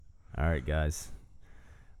All right, guys.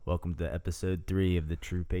 Welcome to episode 3 of the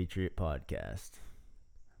True Patriot podcast.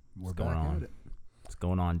 We're back at it. What's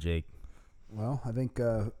going on, Jake? Well, I think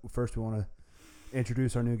first we want to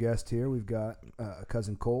introduce our new guest here. We've got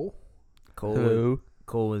cousin Cole.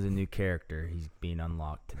 Cole is a new character. He's being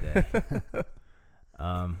unlocked today.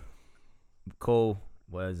 Cole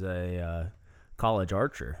was a college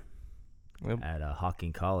archer at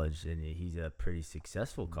Hocking College, and he's a pretty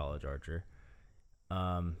successful college archer.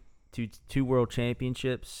 Two world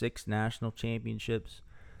championships, 6 national championships,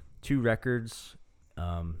 2 records,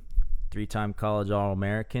 3-time college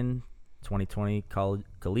All-American, 2020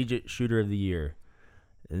 collegiate shooter of the year.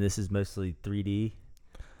 And this is mostly 3D. It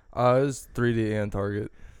was 3D and target.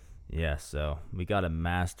 Yeah, so we got a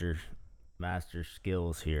master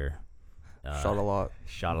skills here. Shot a lot.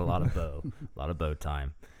 Shot a lot of bow. A lot of bow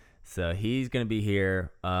time. So he's going to be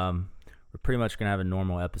here. We're pretty much going to have a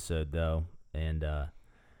normal episode, though. And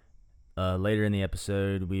later in the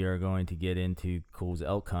episode, we are going to get into Cole's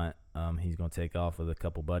elk hunt. He's going to take off with a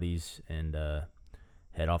couple buddies and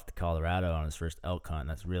head off to Colorado on his first elk hunt. And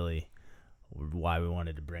that's really why we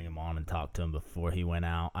wanted to bring him on and talk to him before he went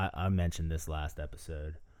out. I mentioned this last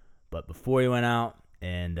episode. But before he went out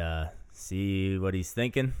and see what he's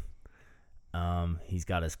thinking, he's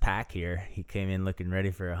got his pack here. He came in looking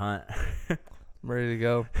ready for a hunt. I'm ready to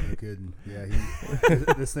go. No kidding. Yeah,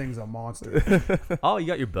 this thing's a monster. Oh, you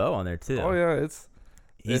got your bow on there, too. Oh, yeah.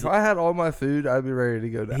 If I had all my food, I'd be ready to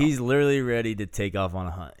go down. He's literally ready to take off on a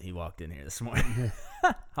hunt. He walked in here this morning.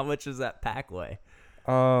 How much does that pack weigh?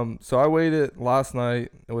 So I weighed it last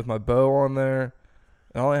night with my bow on there.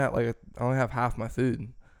 And I only have half my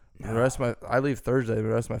food. No. The rest of I leave Thursday, but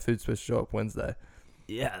the rest of my food's supposed to show up Wednesday.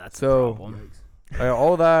 Yeah, that's a problem. I got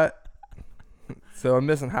all that. So I'm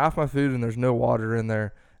missing half my food, and there's no water in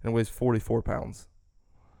there, and it weighs 44 pounds.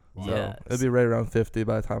 Wow. So Yeah, it'll be right around 50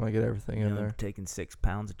 by the time I get everything in there. Taking 6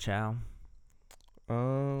 pounds of chow.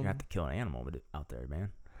 You have to kill an animal out there,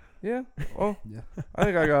 man. Yeah. Well, Yeah. I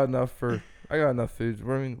think I got enough food. I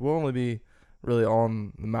mean, we'll only be really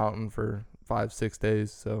on the mountain for 5-6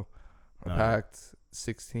 days, so I packed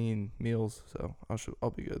 16 meals, so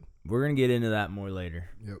I'll be good. We're gonna get into that more later.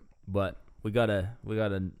 Yep. But we got a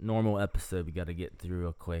normal episode we got to get through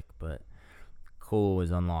real quick. But Cole is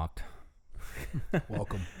unlocked.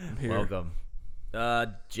 Welcome. Welcome.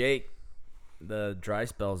 Jake, the dry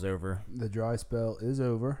spell's over. The dry spell is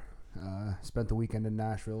over. Spent the weekend in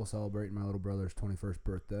Nashville celebrating my little brother's 21st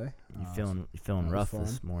birthday. You're feeling rough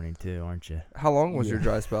this morning too, aren't you? How long was your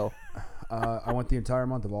dry spell? I went the entire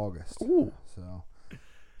month of August. Ooh. So,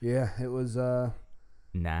 yeah, it was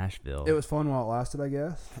Nashville. It was fun while it lasted, I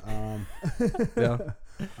guess. Yeah.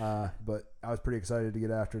 But I was pretty excited to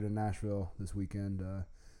get after it in Nashville this weekend.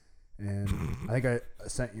 And I think I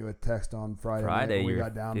sent you a text on Friday night when we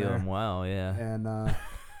got down there. Feeling well, yeah. And I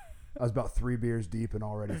was about 3 beers deep and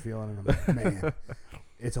already feeling it. I'm like, man,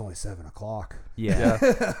 it's only 7:00. Yeah.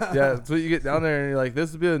 Yeah. So you get down there and you're like,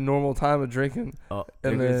 this would be a normal time of drinking. Oh,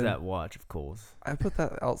 and there's then that watch of Cole's. I put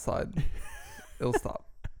that outside. It'll stop.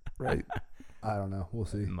 Right. I don't know. We'll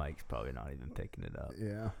see. Mike's probably not even picking it up.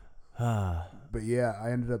 Yeah. But yeah,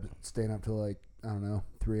 I ended up staying up till like, I don't know,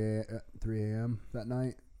 3 a.m. that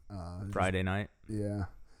night. Friday night. Yeah.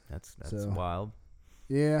 That's So, wild.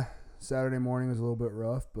 Yeah. Saturday morning was a little bit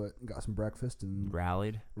rough, but got some breakfast and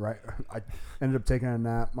Rallied. Right. I ended up taking a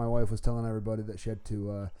nap. My wife was telling everybody that she had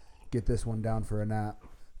to get this one down for a nap,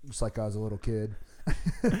 just like I was a little kid.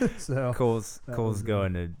 So Cole's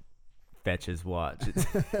going to fetch his watch.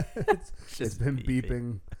 It's been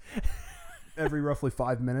beeping every roughly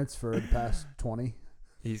 5 minutes for the past 20.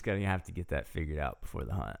 He's going to have to get that figured out before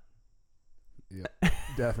the hunt. Yeah,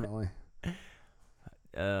 definitely.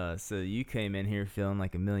 So you came in here feeling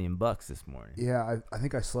like $1 million this morning. Yeah, I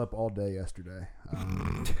think I slept all day yesterday.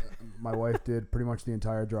 My wife did pretty much the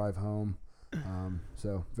entire drive home.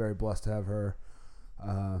 So very blessed to have her.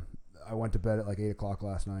 I went to bed at like 8:00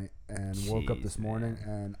 last night and woke up this morning,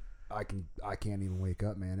 and I can't even wake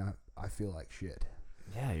up, man. I feel like shit.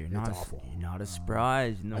 Yeah, you're awful. You're not as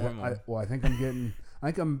surprised. Normal. I think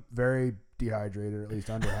I'm very dehydrated, or at least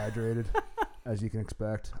underhydrated, as you can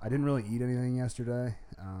expect. I didn't really eat anything yesterday,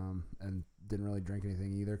 and didn't really drink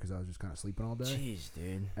anything either because I was just kind of sleeping all day. Jeez,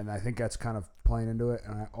 dude. And I think that's kind of playing into it.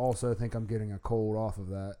 And I also think I'm getting a cold off of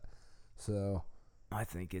that. So I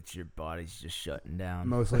think it's your body's just shutting down.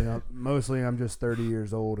 Mostly I'm just 30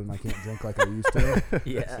 years old and I can't drink like I used to.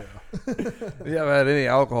 Yeah. You haven't had any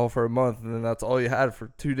alcohol for a month, and then that's all you had for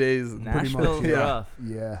 2 days. Nashville's rough.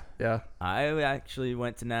 Yeah. I actually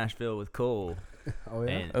went to Nashville with Cole. Oh,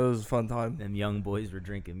 yeah? It was a fun time. Them young boys were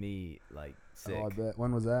drinking me like sick. Oh, I bet.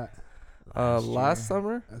 When was that? Last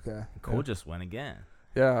summer. Okay. Cole just went again.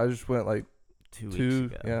 Yeah, I just went like 2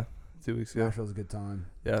 weeks ago. Yeah, 2 weeks ago. Nashville's a good time.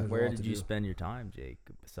 Yeah. There's a Where lot did to you do. spend your time, Jake?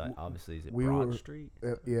 Besides, obviously, is it we Broad were- Street?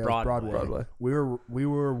 Yeah, it's Broadway. Broadway. We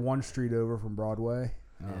were one street over from Broadway.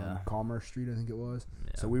 Yeah. Commerce Street, I think it was.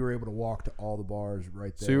 Yeah. So we were able to walk to all the bars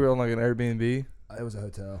right there. So you were on like an Airbnb? It was a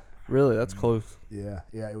hotel. Really? That's close. Yeah,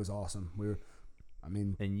 it was awesome.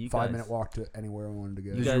 and you 5-minute walk to anywhere we wanted to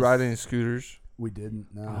go. Did guys- you ride any scooters? We didn't.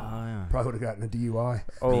 No, yeah. probably would have gotten a DUI. Me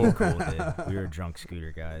Oh, and Cole did. We were drunk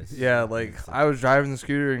scooter guys. yeah. Like I was driving the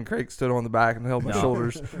scooter and Craig stood on the back and held my No.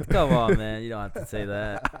 shoulders. Come on, man. You don't have to say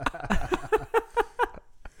that.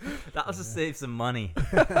 That was to save some money.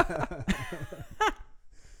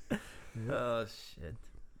 Oh, shit.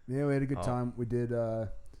 Yeah, we had a good Oh. time. We did.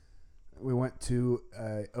 We went to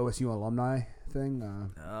a OSU alumni thing.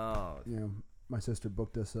 Oh, My sister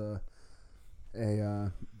booked us a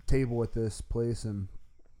table at this place, and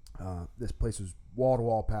this place was wall to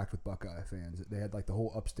wall packed with Buckeye fans. They had like the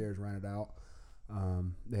whole upstairs rented out.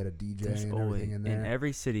 They had a DJ there's and always, everything in there. in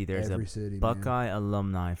every city, there's Every a city, man. Buckeye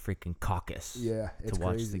alumni freaking caucus. Yeah, it's to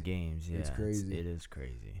watch crazy. the games. Yeah, It's crazy. It is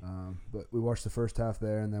crazy. But we watched the first half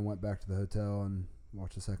there, and then went back to the hotel and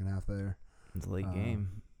watched the second half there. It's a late um,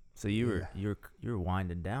 game. So you yeah. were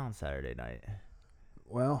winding down Saturday night.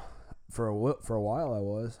 Well, for a while I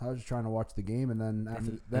was just trying to watch the game, and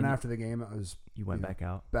then after the game it was You went you know, back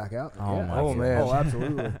out. back out. Oh, Yeah, my Oh, God. man. Oh,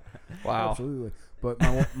 absolutely. Wow. Absolutely. But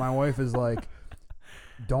my wife is like,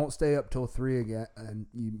 don't stay up till 3 again, and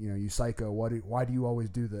you psycho. Why do you always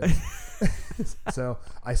do this? So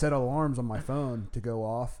I set alarms on my phone to go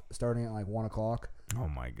off starting at like 1 o'clock. Oh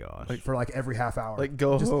my gosh. For like every half hour. Like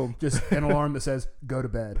go home. Just an alarm that says go to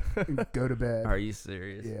bed. Go to bed. Are you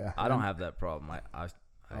serious? Yeah. I don't have that problem. I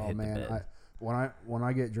Oh hit man, the bed. when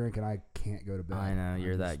I get drinking, I can't go to bed. I know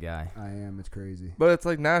you're that guy. I am. It's crazy. But it's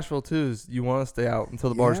like Nashville too. Is you want to stay out until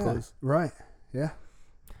the bars Yeah, close. Right. Yeah.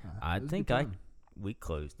 I It was a think good time. we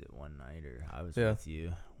closed it one night, or I was Yeah. with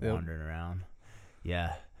you Yep. wandering around.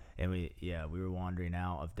 Yeah, and we were wandering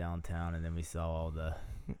out of downtown, and then we saw all the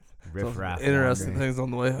riffraff. Interesting wandering. things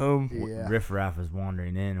on the way home. Yeah. Riffraff was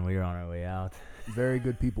wandering in, and we were on our way out. Very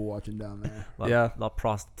good people watching down there. Yeah. A lot of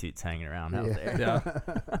prostitutes hanging around out Yeah. there.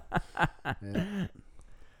 Yeah. Yeah.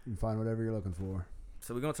 You can find whatever you're looking for.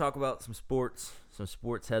 So we're gonna talk about some sports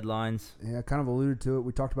headlines. Yeah, I kind of alluded to it.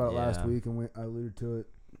 We talked about it last Yeah. week, and I alluded to it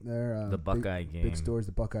there. The Buckeye game. Big stories,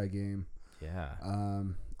 the Buckeye game. Yeah.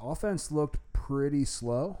 Offense looked pretty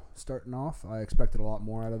slow starting off. I expected a lot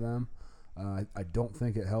more out of them. I don't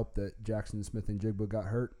think it helped that Jackson Smith and Jigba got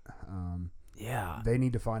hurt. Yeah. They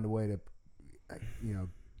need to find a way to,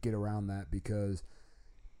 get around that, because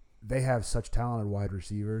they have such talented wide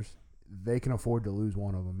receivers. They can afford to lose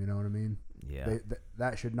one of them. You know what I mean? Yeah.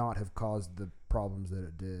 That should not have caused the problems that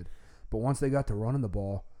it did. But once they got to running the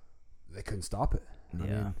ball, they couldn't stop it. I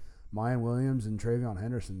Yeah. mean, Mayan Williams and Travion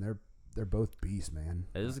Henderson, they're both beasts, man.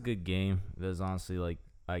 It was a good game. It was honestly like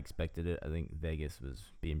I expected it. I think Vegas was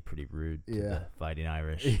being pretty rude to the Fighting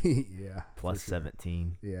Irish. Yeah. Plus for sure.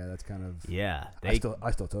 17. Yeah, that's kind of. Yeah. I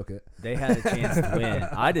still took it. They had a chance to win.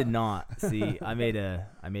 I did not. See, I made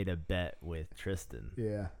a bet with Tristan,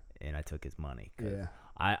 Yeah. and I took his money. 'Cause Yeah.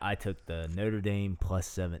 I took the Notre Dame plus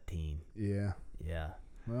 17. Yeah. Yeah.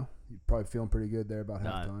 Well, you're probably feeling pretty good there about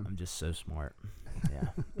No, halftime. I'm just so smart. Yeah.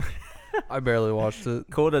 I barely watched it.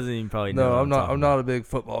 Cole doesn't even probably know. No, what I'm not. talking I'm about. not a big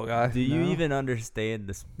football guy. Do you No. even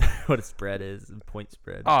understand what a spread is? A point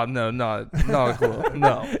spread. Oh no, not a clue.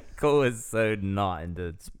 No. Cole is so not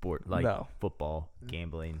into sport, like No. football,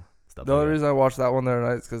 gambling, stuff. The only like that. reason I watched that one the other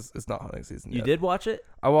night is because it's not hunting season You yet. did watch it?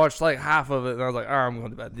 I watched like half of it and I was like, all right, I'm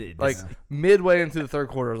going to bed. Dude, Like this- midway into the third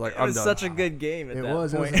quarter, I was like, It I'm was done. such a good game. At It that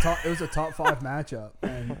was. point. It was a top 5 matchup.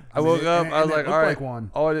 And I woke up. and I was it like, looked all right. like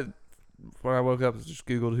one. All I did when I woke up was just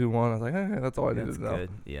Googled who won. I was like, okay, that's all I needed That's to know. good.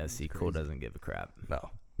 Yeah. See, Cole doesn't give a crap.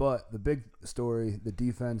 No. But the big story, the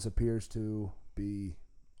defense appears to be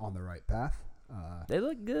on the right path. They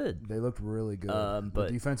look good. They looked really good. But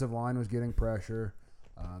the defensive line was getting pressure.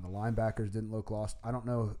 The linebackers didn't look lost. I don't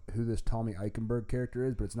know who this Tommy Eichenberg character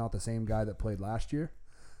is, but it's not the same guy that played last year.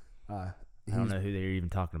 I don't know who they're even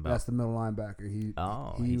talking about. That's the middle linebacker.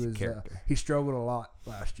 He's a character. He struggled a lot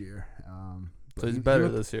last year. So he's better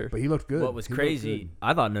looked, this year. But he looked good. What was He looked crazy? good.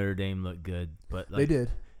 I thought Notre Dame looked good, but like, They did.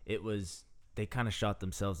 It was they kind of shot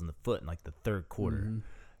themselves in the foot in like the third quarter. Mm-hmm.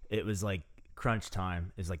 It was like crunch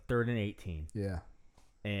time. It's like 3rd and 18. Yeah.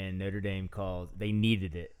 And Notre Dame called. They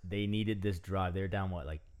needed it. They needed this drive. They were down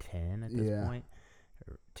like 10 at this point,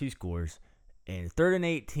 or 2 scores, and 3rd and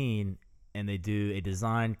 18, and they do a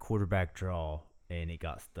design quarterback draw, and it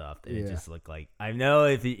got stuffed. And it just looked like, I know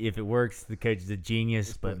if it works, the coach is a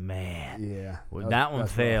genius, but man, when that one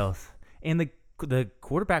fails. Rough. And the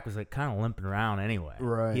quarterback was like kind of limping around anyway.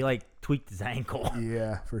 Right. He like tweaked his ankle.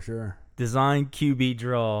 Yeah, for sure. Design QB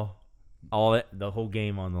draw, the whole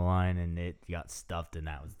game on the line, and it got stuffed, and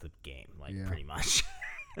that was the game, pretty much.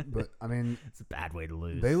 But I mean, it's a bad way to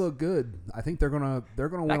lose. They look good. I think they're gonna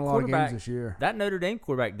win a lot of games this year. That Notre Dame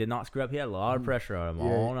quarterback did not screw up. He had a lot of pressure on him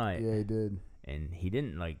all night. Yeah, he did. And he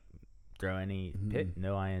didn't throw any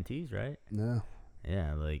no INTs, right? No.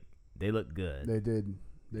 Yeah, they looked good. They did.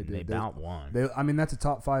 They about won. I mean, that's a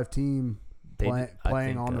top 5 team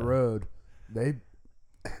playing on the road.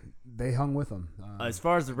 They hung with them. As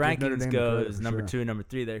far as the rankings go, it was number 2 and number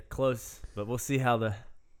 3. They're close, but we'll see how they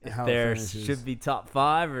should be top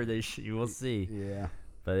 5 or we'll see. Yeah.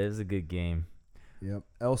 But it was a good game. Yep.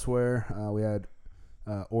 Elsewhere, we had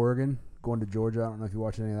Oregon going to Georgia. I don't know if you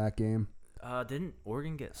watched any of that game. Didn't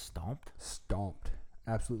Oregon get stomped?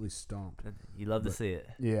 Absolutely stomped. You love to see it.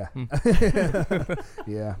 Yeah.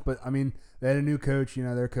 Yeah. But, I mean, they had a new coach.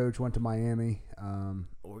 Their coach went to Miami.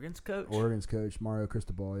 Oregon's coach? Oregon's coach, Mario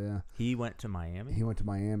Cristobal, yeah. He went to Miami? He went to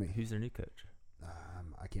Miami. Who's their new coach?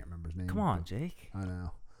 I can't remember his name. Come on, Jake. I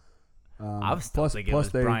know. I was still thinking it was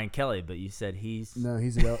Brian Kelly, but you said he's... No,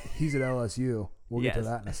 he's at LSU. We'll get to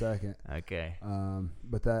that in a second. Okay.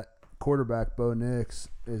 But that quarterback, Bo Nix,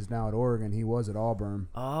 is now at Oregon. He was at Auburn.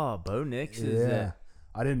 Oh, Bo Nix is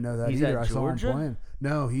I didn't know that he's either. At I saw him Georgia? playing.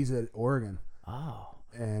 No, he's at Oregon. Oh.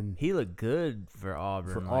 And he looked good for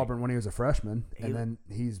Auburn. Auburn when he was a freshman, and then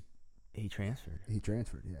he transferred. He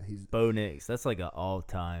transferred, yeah. He's Bo Nix. That's like an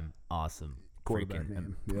all-time awesome quarterback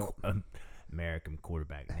name. Yep. American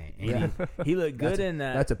quarterback name. And he looked good in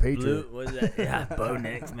that. That's a Patriot. Was that? Yeah, Bo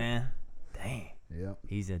Nix, man. Dang. Yep.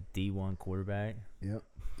 He's a D1 quarterback. Yep.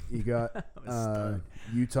 You got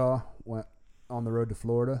Utah went on the road to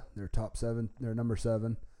Florida. They're top 7. They're number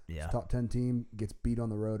 7. Yeah. Top 10 team gets beat on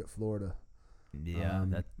the road at Florida. Yeah,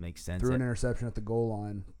 that makes sense. Threw an interception at the goal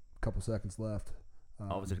line. A couple seconds left.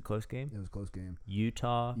 Was it a close game? It was a close game.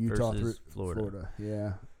 Utah versus Florida.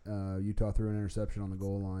 Yeah. Utah threw an interception on the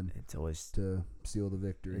goal line. It's always to seal the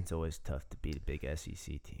victory. It's always tough to beat a big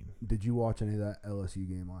SEC team. Did you watch any of that LSU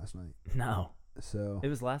game last night? No. So it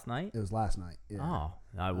was last night? It was last night. Yeah. Oh,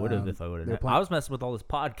 I would have if I would have. I was messing with all this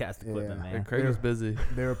podcast equipment, man. And Craig was busy.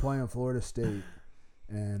 They were playing Florida State,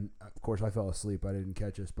 and of course I fell asleep. I didn't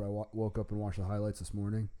catch this, but I woke up and watched the highlights this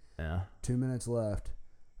morning. Yeah. 2 minutes left.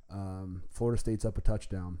 Florida State's up a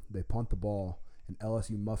touchdown. They punt the ball, and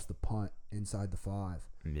LSU muffs the punt inside the 5.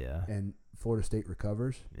 Yeah. And Florida State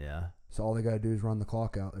recovers. Yeah. So all they got to do is run the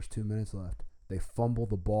clock out. There's 2 minutes left. They fumble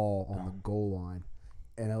the ball on the goal line,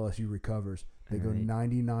 and LSU recovers. They go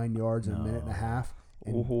 99 yards in a minute and a half.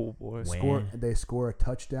 And they score a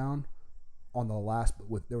touchdown on the last.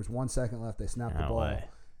 There was 1 second left. They snap the ball.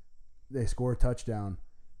 They score a touchdown.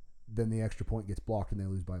 Then the extra point gets blocked and they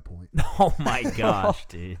lose by a point. Oh my gosh,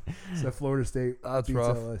 dude! So Florida State beats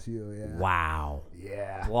rough. LSU. Yeah. Wow.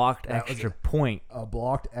 Yeah. Blocked extra point. A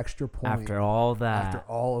blocked extra point. After all that. After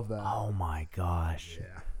all of that. Oh my gosh.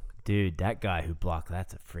 Yeah. Dude, that guy who blocked,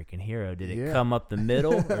 that's a freaking hero. Did it come up the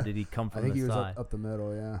middle or did he come from the side? I think he was up the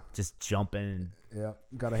middle, yeah. Just jumping. Yeah,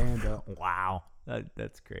 got a hand up. Wow.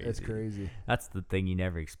 That's crazy. That's crazy. That's the thing you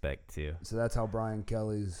never expect, too. So that's how Brian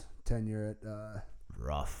Kelly's tenure at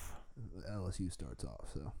rough LSU starts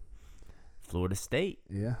off. So Florida State.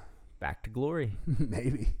 Yeah. Back to glory.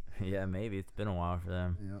 Maybe. Yeah, maybe. It's been a while for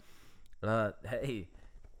them. Yep. Hey,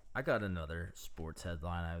 I got another sports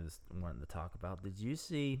headline I was wanting to talk about. Did you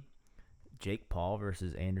see Jake Paul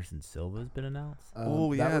versus Anderson Silva has been announced?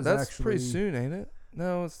 Oh, yeah. That's pretty soon, ain't it?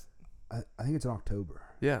 No, it's... I think it's in October.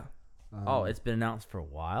 Yeah. It's been announced for a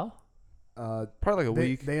while? Probably like a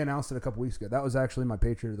week. They announced it a couple weeks ago. That was actually my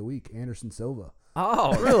Patriot of the Week, Anderson Silva.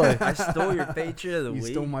 Oh, really? I stole your Patriot of the Week? You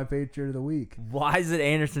stole my Patriot of the Week. Why is it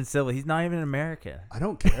Anderson Silva? He's not even an American. I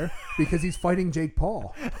don't care because he's fighting Jake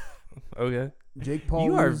Paul. Okay. Jake Paul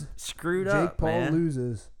You are screwed up, Jake Paul man.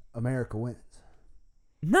 loses, America wins.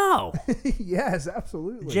 No. Yes,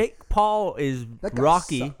 absolutely. Jake Paul is that guy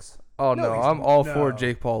Rocky. Sucks. Oh, no. I'm all for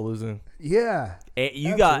Jake Paul losing. Yeah.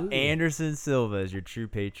 You got Anderson Silva as your true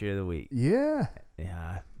Patriot of the Week. Yeah.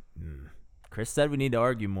 Yeah. Chris said we need to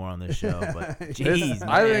argue more on this show, but jeez,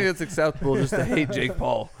 I think it's acceptable just to hate Jake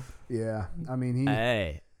Paul. Yeah. I mean,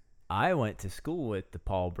 Hey, I went to school with the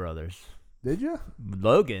Paul brothers. Did you?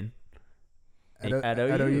 Logan. At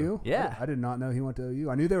OU? Yeah. I did not know he went to OU.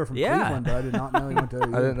 I knew they were from Cleveland, but I did not know he went to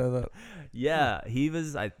OU. I didn't know that. Yeah, he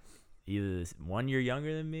was 1 year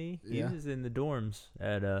younger than me. He was in the dorms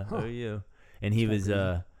at OU, and he was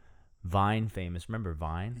Vine famous. Remember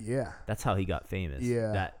Vine? Yeah. That's how he got famous.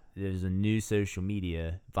 Yeah. That there's a new social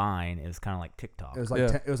media, Vine. It was kind of like TikTok. It was like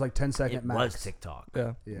it was like 10-second it max. was TikTok.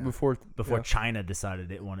 Yeah. Yeah. Before China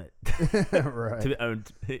decided it wanted Right. to own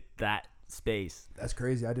that space. That's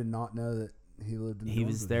crazy. I did not know that he lived in He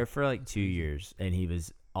was Jonesboro. there for like 2 years, and he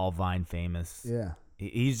was all Vine famous. Yeah.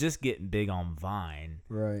 He's just getting big on Vine,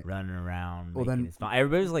 Right. running around. Well, then his Vine.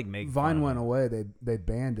 Everybody's like making fun Vine of went him. away. They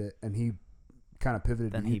banned it, and he kind of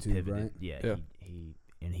pivoted Then to he YouTube, pivoted. right? Yeah.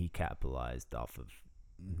 He capitalized off of.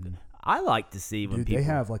 Mhm. I like to see when Dude, people they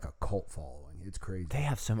have like a cult following. It's crazy. they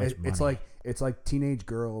have so much It's money. like teenage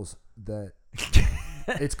girls that.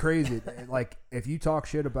 It's crazy. Like if you talk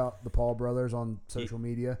shit about the Paul brothers on social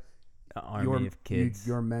media, Army of kids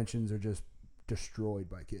your mentions are just destroyed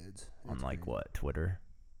by kids. on It's like crazy. what Twitter.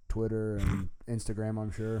 Twitter and Instagram,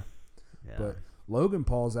 I'm sure. Yeah. But Logan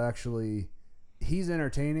Paul's he's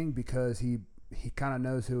entertaining because he kind of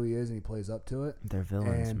knows who he is and he plays up to it. They're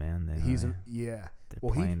villains, And man. yeah. They're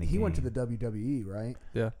Well, playing the he went to game. the WWE, right?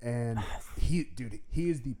 Yeah. And he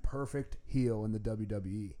is the perfect heel in the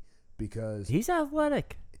WWE because He's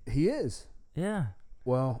athletic. he is. Yeah.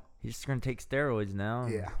 Well, He's just gonna take steroids now.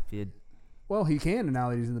 Yeah. If he can now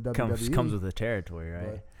that he's in the it WWE. comes with the territory, right?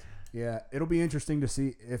 But, yeah, it'll be interesting to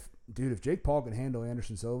see if Jake Paul can handle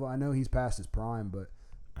Anderson Silva. I know he's past his prime, but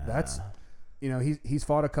that's he's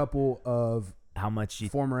fought a couple of how much you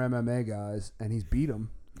former MMA guys and he's beat them.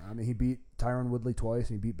 I mean, he beat Tyron Woodley twice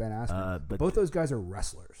and he beat Ben Askren. but both those guys are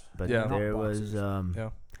wrestlers. But Yeah. there Not was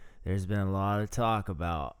boxers. there's been a lot of talk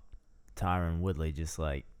about Tyron Woodley just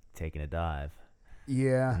like taking a dive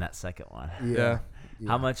Yeah. in that second one. Yeah.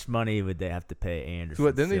 How much money would they have to pay Anderson? So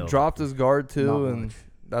what, didn't he Silva? dropped his guard too, Not and much.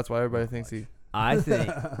 that's why everybody Not thinks much. he. I think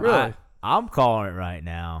Really? I'm calling it right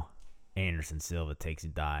now. Anderson Silva takes a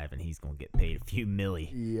dive and he's gonna get paid a few milli.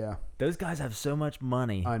 Yeah. Those guys have so much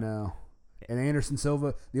money. I know. And Anderson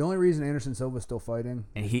Silva, the only reason Anderson Silva is still fighting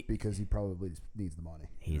And is he- because he probably needs the money.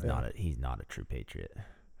 He's not a true patriot.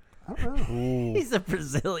 I don't know. He's a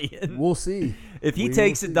Brazilian. We'll see. If he We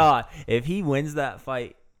takes will a see. dive, if he wins that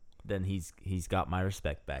fight, then he's got my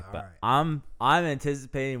respect back. All But right. I'm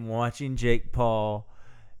anticipating watching Jake Paul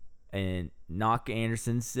and knock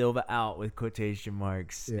Anderson Silva out with quotation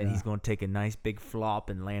marks, and Yeah. he's going to take a nice big flop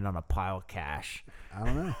and land on a pile of cash. I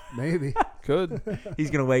don't know. Maybe. Could. He's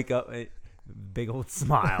going to wake up with a big old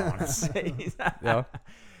smile on his face. Yeah.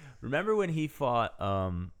 Remember when he fought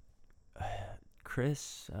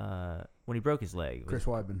Chris when he broke his leg? Chris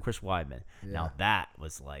Weidman. Chris Weidman. Yeah. Now that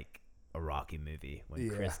was like a Rocky movie when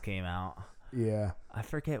Yeah. Chris came out. Yeah. I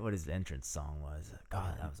forget what his entrance song was.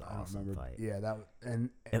 God, that was an I don't awesome remember. fight. Yeah,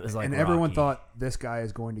 It was like and everyone Rocky. thought this guy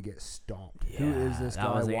is going to get stomped. Who is Yeah, this that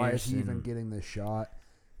guy? was Why is he even Anderson. getting this shot?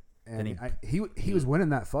 Then And he was winning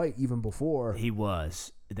that fight even before. He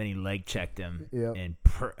was. Then he leg checked him Yep.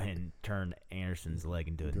 and turned Anderson's leg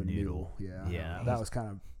into a To a noodle. Yeah. Yeah, That was kind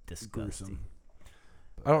of disgusting. gruesome.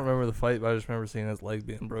 I don't remember the fight, but I just remember seeing his leg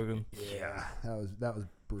being broken. Yeah. That was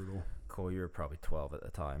brutal. Cole, you were probably 12 at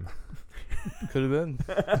the time. Could have been.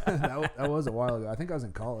 that was a while ago. I think I was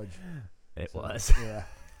in college. It So, was. Yeah.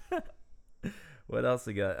 What else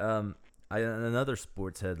we got? Another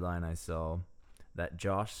sports headline I saw that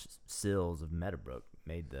Josh Sills of Meadowbrook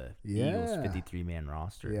made the Eagles Yeah. 53-man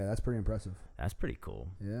roster. Yeah, that's pretty impressive. That's pretty cool.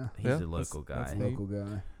 Yeah. He's Yeah, a local that's guy. neat. Local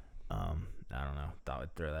guy. I don't know. Thought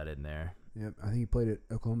I'd throw that in there. Yep. I think he played at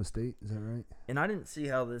Oklahoma State. Is that right? And I didn't see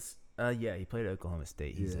how this. Yeah, he played at Oklahoma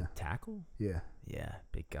State. He's Yeah. a tackle. Yeah. Yeah,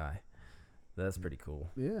 big guy. That's pretty cool.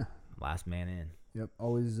 Yeah. Last man in. Yep.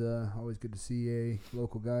 Always good to see a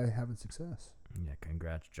local guy having success. Yeah,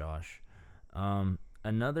 congrats, Josh.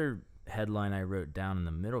 Another headline I wrote down in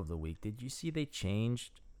the middle of the week. Did you see they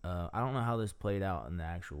changed? I don't know how this played out in the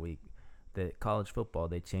actual week. That college football,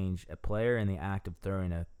 they changed a player in the act of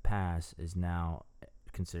throwing a pass is now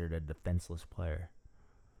considered a defenseless player.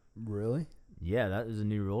 Really? Yeah, that was a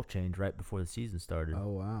new rule change right before the season started. Oh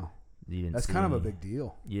wow. You didn't That's see kind of a any- big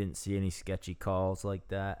deal. You didn't see any sketchy calls like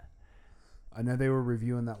that. I know they were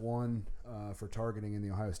reviewing that one for targeting in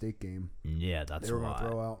the Ohio State game. Yeah, that's They were going why. to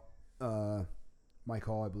throw out Mike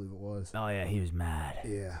Hall, I believe it was. Oh yeah, he was mad.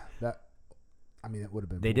 Yeah, it would have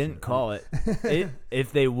been. They didn't bullshit, call right? it.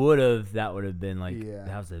 If they would have, that would have been like Yeah.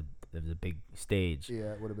 that was a big stage.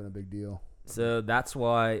 Yeah, it would have been a big deal. So that's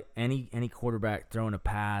why any quarterback throwing a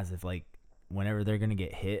pass, if like whenever they're gonna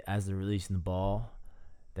get hit as they're releasing the ball,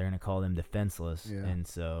 they're gonna call them defenseless, Yeah. and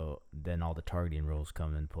so then all the targeting rules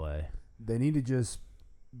come in play, They need to just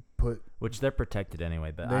put. which they're protected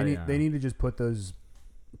anyway. But They need to just put those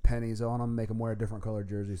pennies on them, make them wear a different colored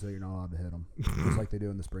jersey so you're not allowed to hit them, just like they do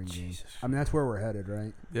in the spring game. I mean, that's where we're headed,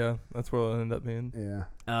 right? Yeah, that's where it'll end up being.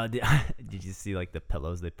 Yeah. Did you see like the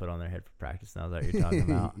pillows they put on their head for practice? Now that you're talking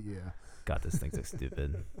about, Yeah. God, this thing's so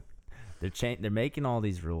stupid. They're making all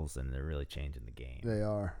these rules and they're really changing the game. They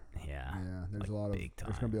are. Yeah. Yeah. There's big time.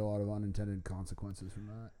 there's gonna be a lot of unintended consequences from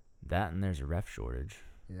that. That and there's a ref shortage.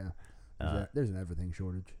 Yeah. There's an everything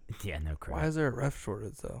shortage. Yeah, no crap. Why is there a ref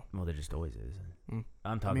shortage though? Well, there just always is. Mm.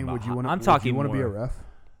 I'm talking. I mean, about. would you want to be a ref?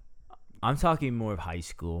 I'm talking more of high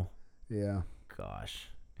school. Yeah. Gosh.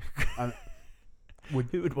 Who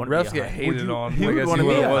would want refs to be get hated on? Who I would guess want to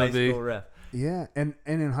you be a wouldn't high school ref? Yeah, and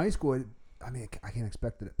in high school, I mean, I can't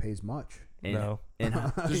expect that it pays much. No. You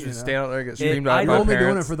Just stand out there and get screamed I at You're by only doing it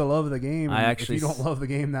parents. for the love of the game. I and actually if you don't love the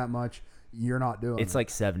game that much, you're not doing it. It's like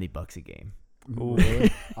 $70 a game. Ooh,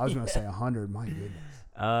 really? I was gonna say 100. My goodness.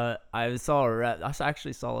 I saw a ref. I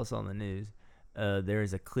actually saw this on the news. There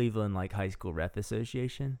is a Cleveland like high school ref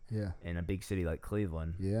association. Yeah. In a big city like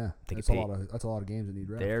Cleveland. Yeah. They That's get a lot of games that need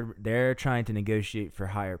refs. They're trying to negotiate for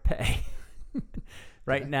higher pay.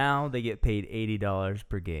 Right now, they get paid $80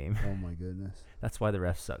 per game. Oh my goodness. That's why the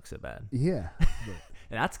refs suck so bad. Yeah.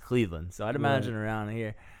 And that's Cleveland. So I'd imagine around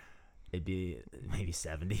here, it'd be maybe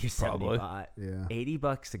 70 or 75. Yeah.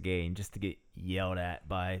 $80 a game just to get yelled at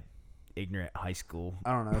by ignorant high school.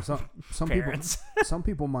 I don't know. Some parents. people some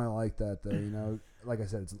people might like that though. You know, like I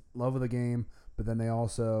said, it's love of the game, but then they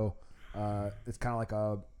also it's kind of like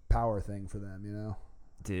a power thing for them. You know,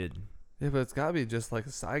 Dude. Yeah, but it's gotta be just like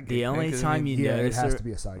a side gig. The only time you notice it has to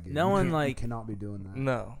be a side gig. No one you like cannot be doing that.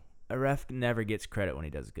 No. A ref never gets credit when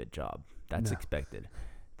he does a good job. That's No. expected.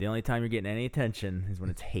 The only time you're getting any attention is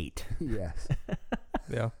when it's hate. Yes.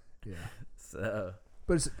 Yeah. Yeah. So.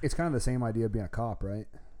 But it's kind of the same idea of being a cop, right?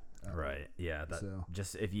 Right. Yeah. So.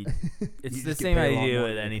 Just if you, it's You the just get same paid a lot idea more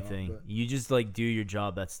with than a cop, anything. but- You just like do your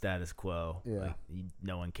job. That's status quo. Yeah. Like,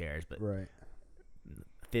 no one cares. But Right.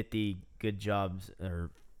 50 good jobs or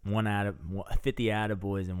 50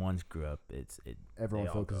 attaboys and one screw up. Everyone they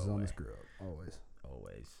all focuses go on the away. screw up.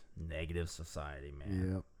 Always negative society,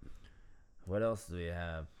 man. Yep. What else do we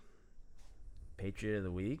have? Patriot of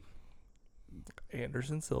the week.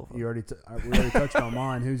 Anderson Silva. We already touched on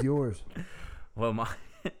mine. Who's yours? Well,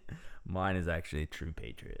 mine is actually a True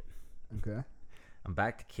Patriot. Okay. I'm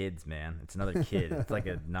back to kids, man. It's another kid. It's like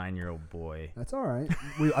a 9-year-old boy. That's all right.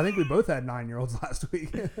 I think we both had 9-year-olds last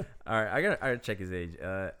week. All right, I gotta check his age.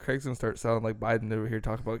 Craig's gonna start sounding like Biden over here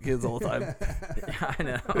talking about kids all the time. Yeah, I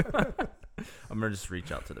know. I'm gonna just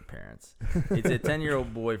reach out to the parents. It's a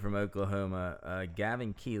 10-year-old boy from Oklahoma,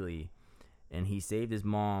 Gavin Keeley, and he saved his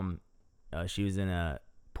mom. She was in a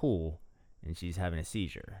pool and she's having a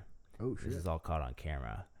seizure. Oh shit! This is all caught on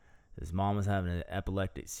camera. His mom was having an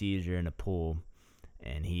epileptic seizure in the pool,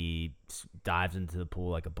 and he dives into the pool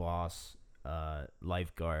like a boss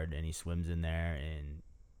lifeguard, and he swims in there and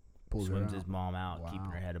swims his mom out, keeping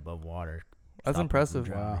her head above water. That's impressive.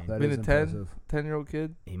 Wow, that Being is a impressive. 10-year-old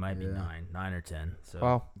kid. He might be Yeah. 9 or 10. So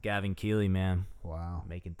Wow. Gavin Keeley, man, Wow.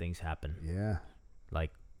 making things happen. Yeah.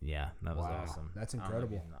 Yeah, that was Wow. awesome. That's I don't know if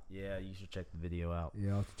incredible. yeah, you should check the video out. Yeah,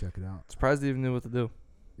 I'll have to check it out. Surprised he even knew what to do.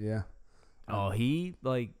 Yeah. Oh, he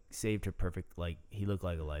saved her perfect. He looked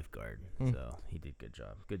like a lifeguard. Hmm. So he did good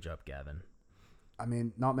job. Good job, Gavin. I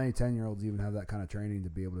mean, not many 10-year-olds even have that kind of training to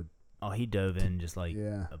be able to. Oh, he dove in just like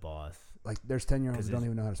Yeah. a boss. Like, there's 10-year-olds 'Cause that don't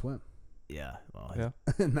even know how to swim, Yeah. Well, Yeah.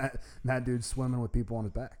 and that dude's swimming with people on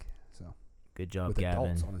his back. So good job, with Gavin.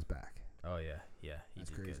 adults on his back. Oh yeah, he That's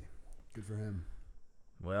did crazy. good. Good for him.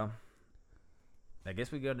 Well, I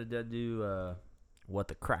guess we got to do what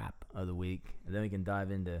the crap of the week, and then we can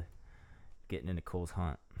dive into getting into Cole's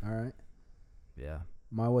hunt. All right. Yeah.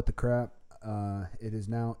 My what the crap. It is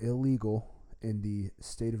now illegal in the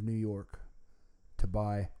state of New York to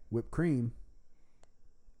buy whipped cream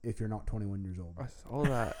if you're not 21 years old. I saw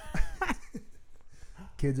that.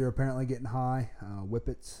 Kids are apparently getting high.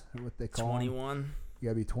 Whippets, what they call 21. them. You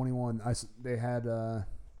gotta be 21. They had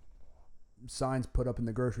signs put up in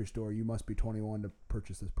the grocery store. You must be 21 to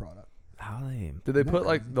purchase this product. How they? Did they Isn't put that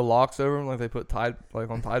like crazy? the locks over them like they put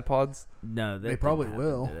on Tide Pods? No, They didn't probably have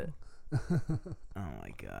will. to do it. Oh my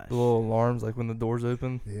gosh. The little alarms like when the doors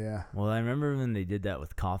open. Yeah. Well, I remember when they did that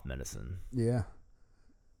with cough medicine. Yeah.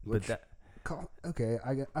 But that Okay,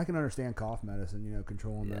 I can understand cough medicine,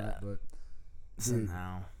 controlling Yeah. that, but dude,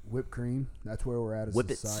 somehow whipped cream, that's where we're at as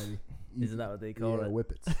Whippets. a society. isn't that what they call Yeah, it?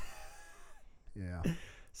 whippets. Yeah.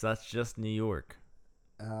 So that's just New York.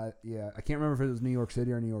 Yeah, I can't remember if it was New York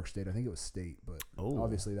City or New York State. I think it was state, but Oh,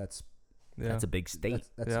 obviously that's Yeah. that's a big state.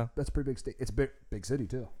 that's a pretty big state. It's a big city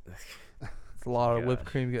too. It's a lot of whipped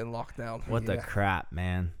Gosh. cream getting locked down. What the Yeah. crap,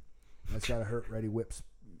 man? That's gotta hurt Ready Whip's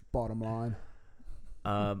Bottom line.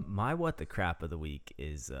 My what the crap of the week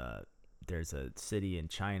is there's a city in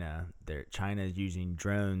China. China is using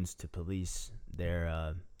drones to police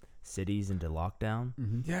their cities into lockdown.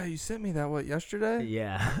 Mm-hmm. Yeah, you sent me that yesterday?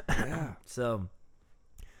 Yeah. Yeah. So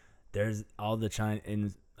there's all the China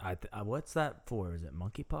in. What's that for? Is it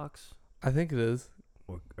monkeypox I think it is.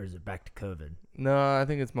 or is it back to COVID? No, I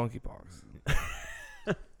think it's monkeypox.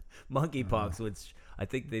 Monkeypox, which I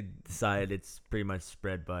think they decided it's pretty much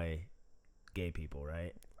spread by gay people,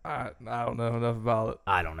 right? I don't know enough about it.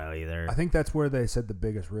 I don't know either. I think that's where they said the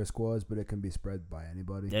biggest risk was, but it can be spread by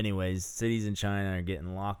anybody. Anyways, cities in China are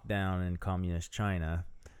getting locked down in communist China,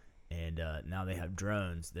 and now they have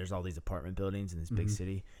drones. There's all these apartment buildings in this big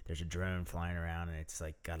city. There's a drone flying around, and it's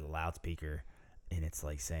like got a loudspeaker, and it's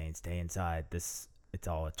like saying, "Stay inside." It's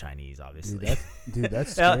all Chinese, obviously. Dude,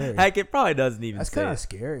 that's scary. Heck, it probably doesn't even. That's say kind of it.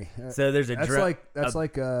 scary. So there's a drone. That's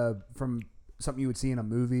like from something you would see in a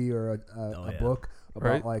movie or a book about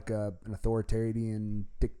Right. like an authoritarian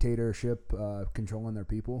dictatorship controlling their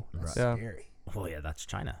people. That's Yeah. scary. Well, yeah, that's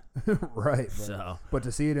China. Right. So but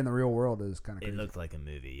to see it in the real world is kind of it crazy. looked like a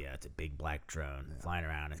movie. Yeah, it's a big black drone flying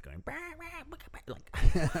around. It's going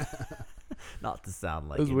like, not to sound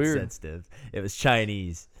like It was weird. insensitive. It was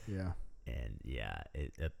Chinese. Yeah. And yeah,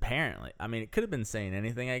 it apparently. I mean, it could have been saying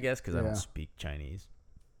anything, I guess, because I Yeah. don't speak Chinese.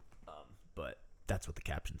 But that's what the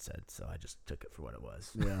caption said, so I just took it for what it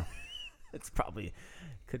was. Yeah. It's probably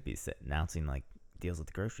could be announcing like deals at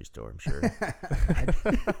the grocery store. I'm sure.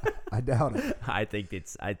 I doubt it. I think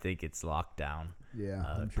it's lockdown. Yeah.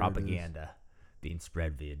 I'm sure it is. Propaganda being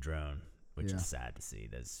spread via drone, which Yeah. is sad to see.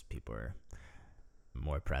 Those people are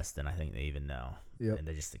more oppressed than I think they even know, Yep. and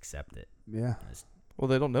they just accept it. Yeah. Well,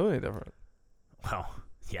 they don't know any different. Well,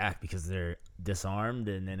 yeah, because they're disarmed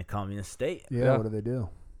and in a communist state. Yeah. Yeah. What do they do?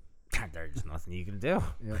 There's nothing you can do.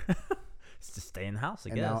 Yeah. It's just stay in the house, I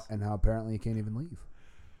and guess. now apparently you can't even leave.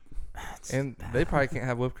 It's And bad. they probably can't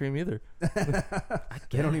have whipped cream either.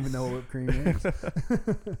 They don't even know what whipped cream is.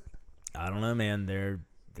 I don't know, man. Their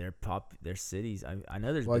cities. I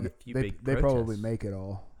know there's Well, been a few they big probably protests. make it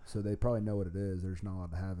all, so they probably know what it is. They're just not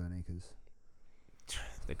allowed to have any because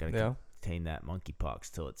They gotta Yeah. contain that monkeypox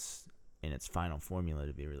till it's in its final formula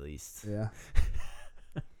to be released. yeah,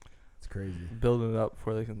 it's crazy. Building it up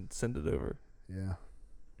before they can send it over. Yeah,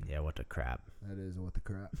 Yeah, what the crap. that is what the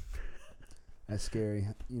crap. That's scary.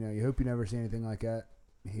 You hope you never see anything like that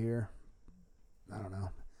here. I don't know.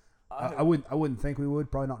 I wouldn't think we would.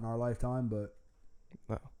 Probably not in our lifetime, but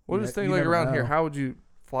No. Well, You just ne- think you like never around here, know. how would you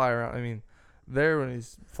fly around? I mean, there when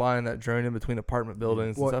he's flying that drone in between apartment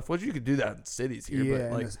buildings Well- and stuff. Well, you could do that in cities here, yeah,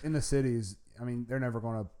 but like, in the cities, I mean, they're never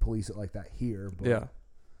going to police it like that here. But yeah,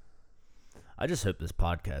 I just hope this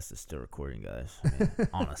podcast is still recording, guys. I mean,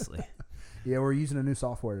 honestly. yeah, we're using a new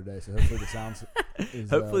software today, so hopefully the sounds. Is,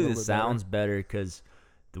 Hopefully a little this bit sounds better because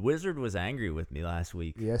the wizard was angry with me last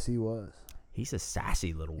week. better. Yes, he was. He's a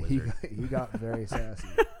sassy little He wizard. he got very sassy.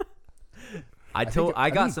 I think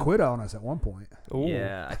got he some. quit on us at one point. Ooh.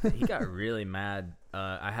 Yeah, he got really mad.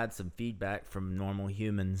 I had some feedback from normal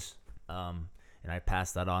humans, and I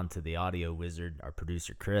passed that on to the audio wizard, our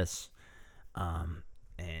producer Chris.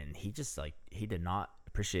 And he just he did not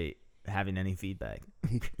appreciate having any feedback.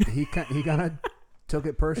 He kind of took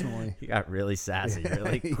it personally. He got really sassy Yeah,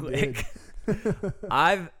 really he quick.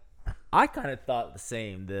 I kind of thought the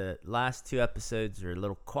same. The last two episodes are a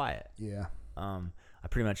little quiet. Yeah, I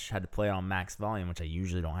pretty much had to play it on max volume, which I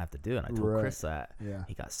usually don't have to do, and I told Right. Chris that. yeah,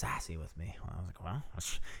 He got sassy with me. I was like, well,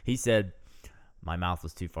 he said my mouth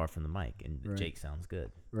was too far from the mic, and Right. Jake sounds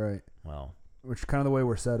good. right. Well, Which is kind of the way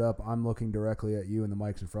we're set up. I'm looking directly at you, and the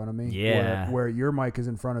mic's in front of me. Yeah. Where your mic is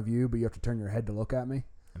in front of you, but you have to turn your head to look at me.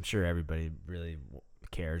 I'm sure everybody really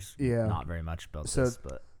cares. Yeah. Not very much about So- this,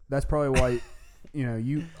 but That's probably why.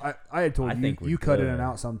 I had told I you think you we're cut in good. and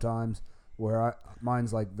out sometimes. Where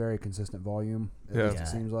mine's like very consistent volume. At Yeah. least Yeah. it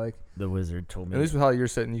seems like. the wizard told me. At least with how you're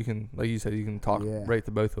sitting, you can, like you said, you can talk Yeah. right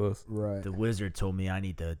to both of us. Right. The wizard told me I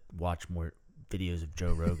need to watch more videos of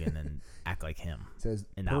Joe Rogan and act like him. It says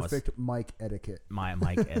And that was- perfect mic etiquette. My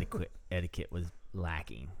mic etiquette was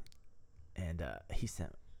lacking, and he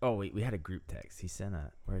sent. Oh wait, we had a group text. He sent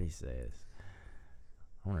a. Where did he say this?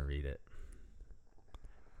 I want to read it.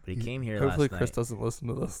 But he came here Hopefully, last Chris night. doesn't listen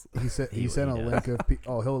to this. He said He he sent a does. link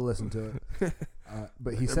of. He'll listen to it.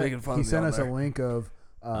 But he They're making fun he of me sent on us there. a link of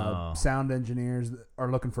Oh. sound engineers that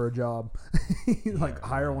are looking for a job.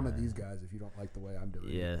 Hire one of these guys if you don't like the way I'm doing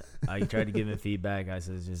it. Yeah, I tried to give him feedback. I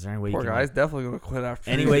said, "Is there any way Poor you can guy's definitely gonna quit after.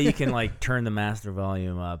 any way you can turn the master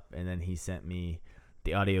volume up?" And then he sent me,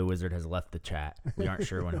 "The audio wizard has left the chat. We aren't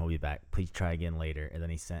sure when he'll be back. Please try again later." And then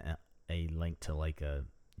he sent a link to a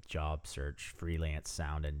job search, freelance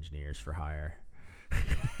sound engineers for hire.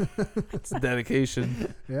 It's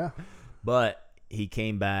dedication. Yeah. But he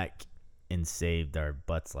came back and saved our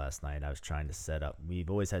butts last night. I was trying to set up. We've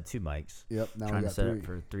always had 2 mics. Yep. Now Trying we to got set 3. up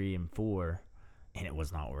for 3 and 4, and it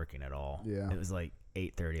was not working at all. Yeah. It was like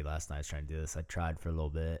 8:30 last night. I was trying to do this. I tried for a little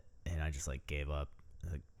bit, and I just like gave up.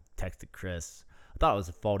 I texted Chris. I thought it was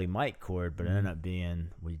a faulty mic cord, but it ended up being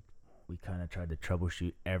we kind of tried to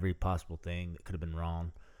troubleshoot every possible thing that could have been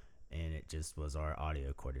wrong, and it just was our audio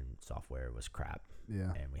recording software was crap.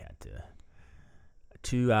 Yeah. And we had to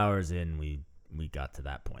 2 hours in, we got to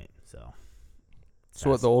that point. So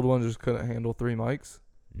What, the old one just couldn't handle 3 mics?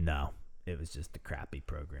 No, it was just a crappy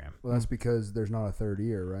program. Well, that's because there's not a third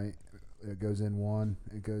ear, right? It goes in one,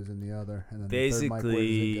 it goes in the other, and then Basically, the third mic, where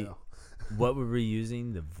does it go? What were we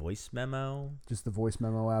using? The voice memo? Just the voice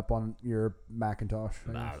memo app on your Macintosh.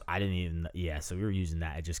 I guess. I didn't even. Yeah, so we were using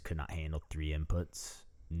that. It just could not handle 3 inputs.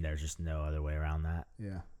 And there's just no other way around that.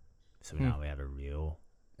 Yeah. So now we have a real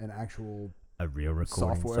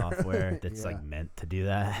recording software that's like meant to do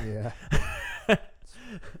that. Yeah.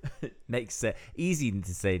 Makes sense. Easy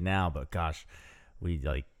to say now, but gosh, we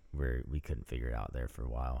couldn't figure it out there for a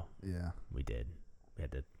while. Yeah. We did. We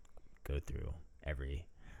had to go through every.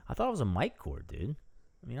 I thought it was a mic cord, dude.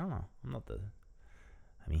 I mean, I don't know. I'm not the.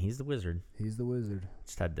 I mean, he's the wizard. He's the wizard.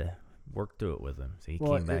 Just had to work through it with him. So he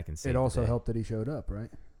came back and saved it also the day. helped that he showed up, right?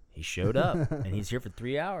 He showed up, and he's here for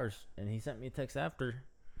 3 hours, and he sent me a text after.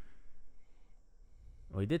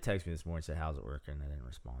 Well, he did text me this morning and said, how's it working? I didn't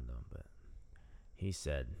respond to him, but he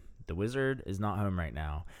said, the wizard is not home right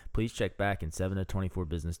now. Please check back in 7 to 24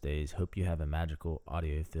 business days. Hope you have a magical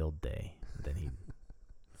audio-filled day. And then he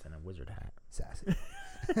sent a wizard hat. Sassy.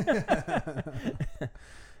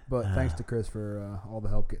 But thanks to Chris for all the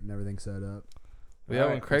help getting everything set up. Well, yeah,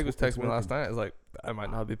 when Craig was texting me last night, I was like, I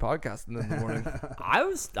might not be podcasting in the morning. I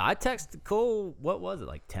texted Cole, what was it,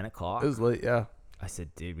 like 10 o'clock? It was late, yeah. I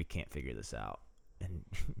said, dude, we can't figure this out. And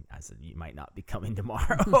I said, you might not be coming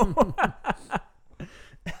tomorrow.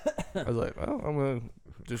 I was like, well, I'm going to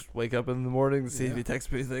just wake up in the morning and see if he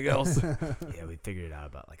texts me anything else. Yeah, we figured it out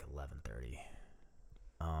about like 11:30.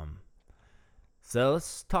 So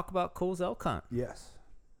let's talk about Cole's Elk Hunt. Yes.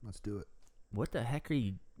 Let's do it. What the heck are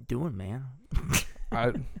you doing, man?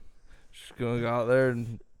 I'm just going to go out there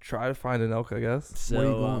and try to find an elk, I guess. So Where are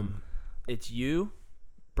you going? It's you,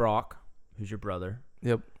 Brock, who's your brother,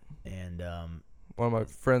 Yep. and One of my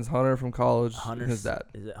friends, Hunter from college, Hunter, and his dad.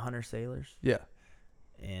 Is it Hunter Sailors? Yeah.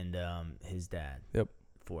 And his dad. Yep.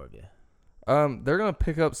 4 of you. They're going to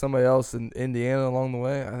pick up somebody else in Indiana along the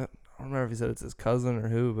way. I don't remember if he said it's his cousin or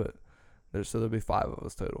who, but there'll be 5 of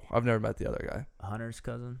us total. I've never met the other guy. Hunter's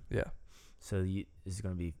cousin? Yeah. So this is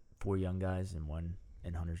going to be 4 young guys and 1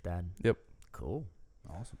 and Hunter's dad? Yep. Cool.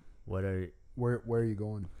 Awesome. Where are you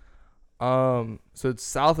going? So it's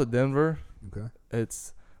south of Denver. Okay.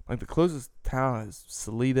 It's like the closest town is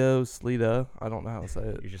Salida. I don't know how to say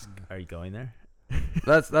it. Are you going there?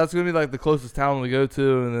 That's gonna be like the closest town we go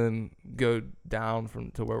to, and then go down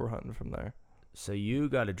to where we're hunting from there. So you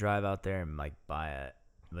got to drive out there and like buy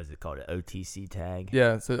what's it called, an OTC tag?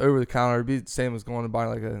 Yeah, so over the counter, it'd be the same as going to buy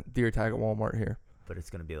like a deer tag at Walmart here. But it's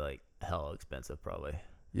gonna be like hella expensive probably.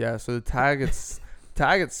 Yeah, so the tag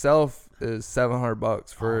tag itself is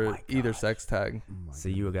 $700 for either sex tag. Oh so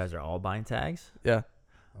you guys are all buying tags? Yeah.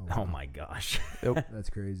 Oh my gosh. Yep. That's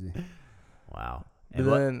crazy. Wow. But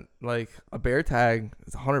then like a bear tag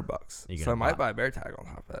is $100. So I might buy buy a bear tag on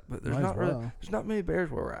top of that. But there's Might not as really well. there's not many bears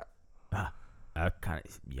where we're at. Yeah.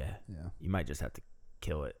 Yeah. You might just have to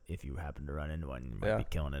kill it if you happen to run into one. You might be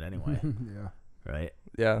killing it anyway. Yeah. Right?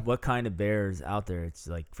 Yeah. What kind of bears out there? It's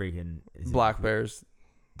like freaking Black bears.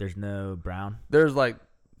 There's no brown? There's like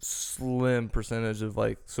slim percentage of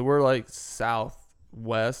like, so we're like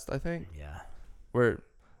southwest, I think. Yeah. Where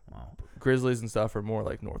Well, grizzlies and stuff are more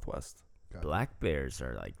like northwest. black bears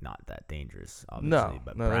are like not that dangerous, obviously. No,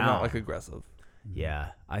 but they're brown, not like aggressive.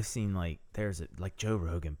 yeah, I've seen like like Joe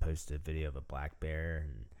Rogan posted a video of a black bear,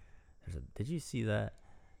 and did you see that?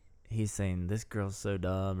 He's saying this girl's so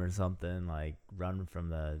dumb or something, like run from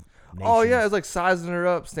the Oh yeah, nation's- it's like sizing her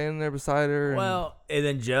up, standing there beside her. Well, and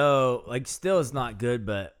then Joe, like, still it's not good,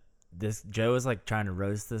 but Joe is like trying to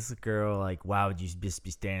roast this girl, like, why would you just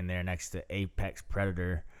be standing there next to apex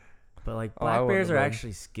predator? But like I black wouldn't bears have are been.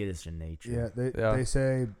 actually skittish in nature. Yeah, they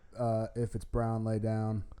say if it's brown, lay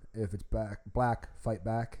down. If it's black, fight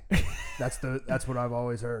back. That's what I've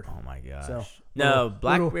always heard. Oh my gosh. So, no,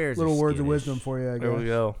 black bears. Little are words skittish. of wisdom for you, I guess. there we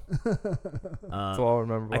go. That's all I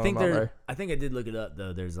remember. I think I'm out there. I think I did look it up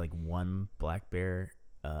though. There's like 1 black bear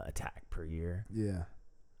attack per year. Yeah.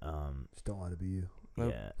 Just don't let it be you.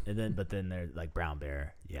 Nope. Yeah, but then there's like brown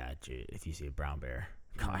bear. Yeah, dude, if you see a brown bear,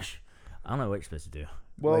 gosh, I don't know what you're supposed to do.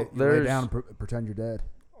 Well, lay down and pretend you're dead.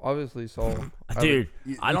 Obviously saw. Dude,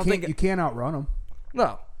 I don't think you can't outrun them.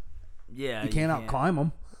 No. Yeah, you can't outclimb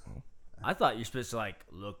them. I thought you're supposed to like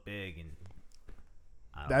look big and.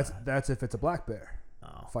 That's if it's a black bear.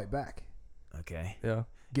 Oh. Fight back. Okay. Yeah.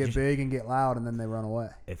 Get big and get loud, and then they run away.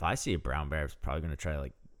 If I see a brown bear, it's probably gonna try to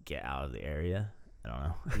like get out of the area. I don't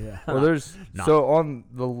know. Yeah. Well, there's so on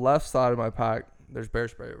the left side of my pack, there's bear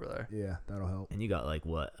spray over there. Yeah, that'll help. And you got like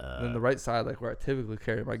what? And then the right side, like where I typically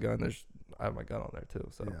carry my gun, I have my gun on there too.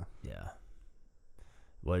 So yeah.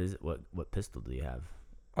 What is it? What pistol do you have?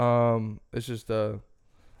 It's just a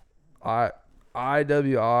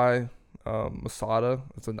IWI Masada.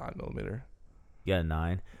 It's a 9mm. You got a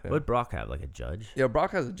 9. Yeah. What Brock have? Like a judge? Yeah,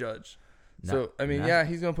 Brock has a judge. So I mean, yeah,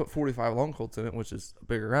 he's gonna put 45 long Colts in it, which is a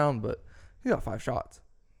bigger round, but he got 5 shots.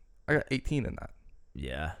 I got 18 in that.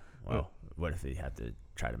 Yeah. Well, what if they have to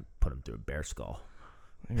try to put him through a bear skull?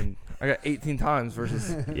 I mean, I got 18 times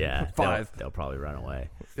versus 5. They'll probably run away.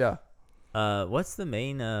 Yeah. What's the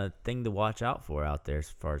main thing to watch out for out there as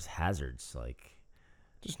far as hazards? Like,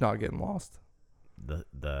 just not getting lost.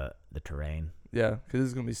 The terrain. Yeah, because this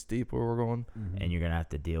is gonna be steep where we're going, and you're gonna have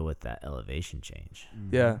to deal with that elevation change.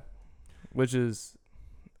 Yeah, which is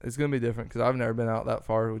it's gonna be different because I've never been out that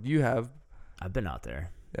far. You have? I've been out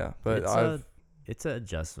there. Yeah, but it's an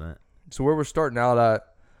adjustment. So where we're starting out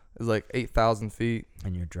at is like 8,000 feet,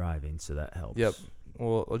 and you're driving, so that helps. Yep,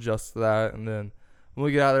 we'll adjust to that, and then when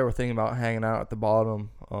we get out there, we're thinking about hanging out at the bottom.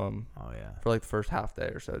 Oh yeah. For like the first half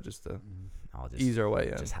day or so, just to ease our way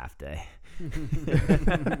in. Just half day.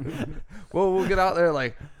 Well, we'll get out there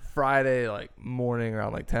like Friday, like morning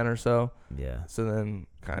around like 10 or so. Yeah. So then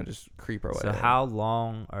kind of just creep our way. So how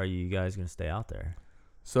long are you guys gonna stay out there?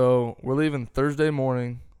 So we're leaving Thursday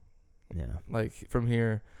morning. Yeah. Like from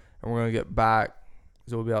here, and we're gonna get back.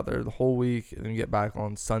 So we'll be out there the whole week, and then get back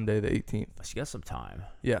on Sunday the 18th. So you got some time.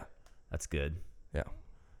 Yeah. That's good. Yeah.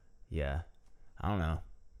 Yeah. I don't know.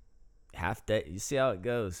 Half day. You see how it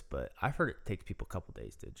goes, but I've heard it takes people a couple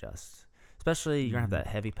days to adjust. Especially you're gonna have that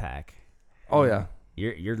heavy pack. Oh yeah.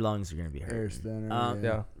 Your lungs are gonna be hurt. Air's thinner.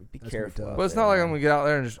 Yeah. Be careful. But it's not like I'm gonna get out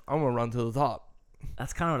there and I'm gonna run to the top.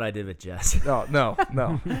 That's kind of what I did with Jess. No. No,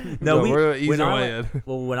 we're gonna ease our way in.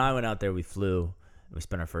 Well, when I went out there, we flew. We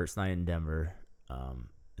spent our first night in Denver. And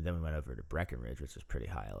then we went over to Breckenridge, which was pretty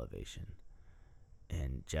high elevation.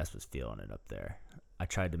 And Jess was feeling it up there. I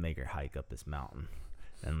tried to make her hike up this mountain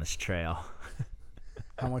and this trail.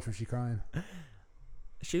 How much was she crying?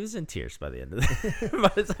 She was in tears by the end of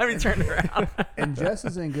by the time we turned around. And Jess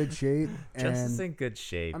is in good shape. Jess is in good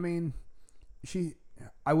shape. I mean,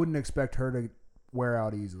 I wouldn't expect her to wear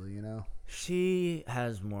out easily, you know? She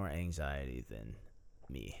has more anxiety than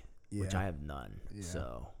me, which I have none. Yeah.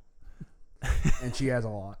 So. And she has a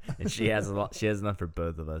lot. And she has a lot. She has enough for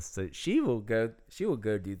both of us. So she will go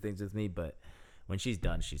do things with me, but when she's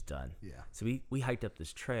done, she's done. Yeah. So we hiked up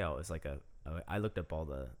this trail. It's like I looked up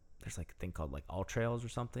there's like a thing called like All Trails or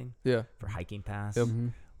something. Yeah. For hiking paths. Yep.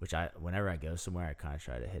 Which whenever I go somewhere, I kind of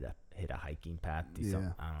try to hit a hiking path. Do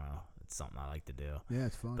something. I don't know. It's something I like to do. Yeah,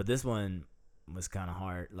 it's fun. But this one was kind of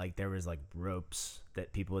hard. Like there was like ropes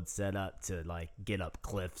that people had set up to like get up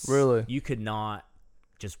cliffs. Really? You could not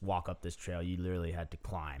just walk up this trail. You literally had to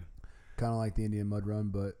climb. Kind of like the Indian Mud Run,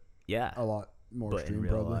 but a lot more extreme, in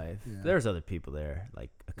real probably. life. Yeah. There's other people there,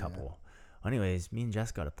 like a couple. Anyways, me and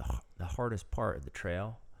Jess got up the hardest part of the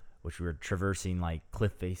trail, which we were traversing like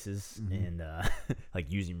cliff faces and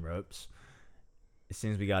like using ropes. As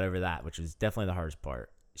soon as we got over that, which was definitely the hardest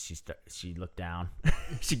part, she looked down.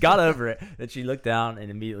 She got over it, then she looked down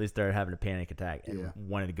and immediately started having a panic attack and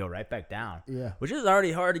wanted to go right back down. Yeah, which is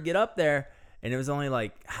already hard to get up there. And it was only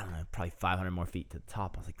like, I don't know, probably 500 more feet to the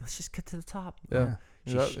top. I was like, let's just get to the top. Yeah.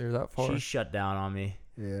 You're that far. She shut down on me.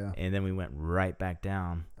 Yeah. And then we went right back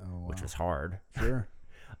down, which was hard. Sure.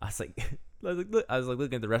 I was like,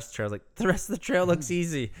 looking at the rest of the trail. I was like, the rest of the trail looks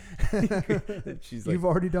easy. She's like, you've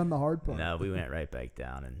already done the hard part. No, we went right back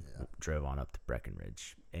down and drove on up to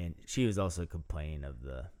Breckenridge. And she was also complaining of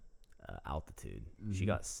the altitude. She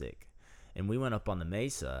got sick. And we went up on the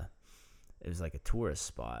mesa. It was like a tourist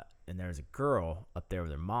spot. And there was a girl up there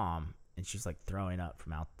with her mom, and she's like throwing up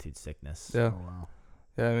from altitude sickness. Yeah. Oh, wow.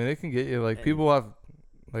 Yeah, I mean, it can get you. Like, people have,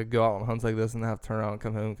 like, go out on hunts like this and have to turn around and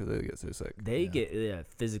come home because they get so sick. They get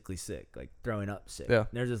physically sick, like throwing up sick. Yeah.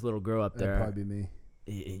 There's this little girl up there. That'd probably be me.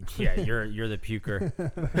 Yeah, you're the puker.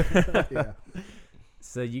 Yeah.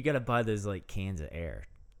 So you got to buy those, like, cans of air.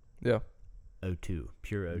 Yeah. O2,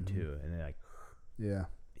 pure O2. And they're like,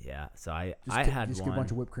 yeah. So I had just one. get a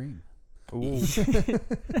bunch of whipped cream. Ooh.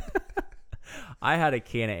 I had a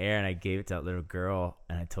can of air and I gave it to that little girl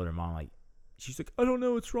and I told her mom, like, she's like, I don't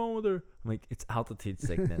know what's wrong with her. I'm like, it's altitude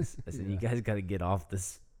sickness. I said, you guys got to get off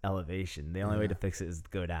this elevation. The only way to fix it is to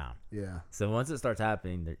go down. Yeah. So once it starts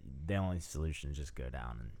happening, the only solution is just go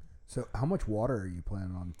down. And So how much water are you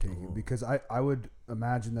planning on taking? Ooh. Because I would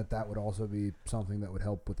imagine that would also be something that would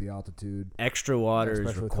help with the altitude. extra water is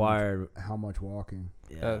Especially with required. How much walking?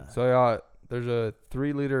 Yeah. So there's a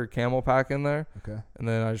 3-liter camel pack in there, Okay. and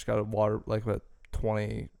then I just got a water like a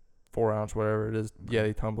 24-ounce whatever it is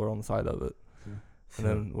Yeti tumbler on the side of it, and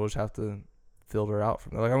then we'll just have to filter out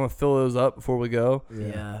from there. Like I'm gonna fill those up before we go,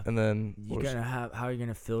 Yeah. and then How are you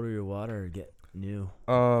gonna filter your water or get new?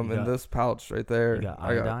 in this pouch right there. You got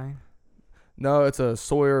iodine? No, it's a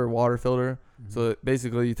Sawyer water filter. Mhm. So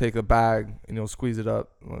basically, you take a bag and you'll squeeze it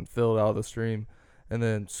up and fill it out of the stream, and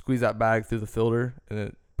then squeeze that bag through the filter, and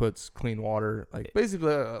it puts clean water, like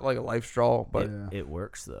basically like a life straw. But it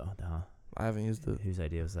works though, huh? I haven't used it. Whose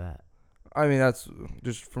idea was that? I mean, that's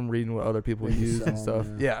just from reading what other people They use sell and 'em, stuff.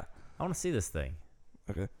 yeah. Yeah. I want to see this thing.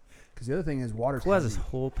 Okay. Because the other thing is water. Who has this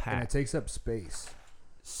whole and pack? it takes up space.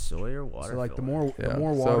 Sawyer water. So like the filter. more Yeah,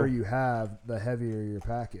 water so- you have, the heavier your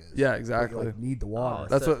pack is. Yeah, You, exactly. like, need the water. Oh,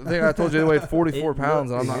 That's So- what the thing I told you. They weighed 44 It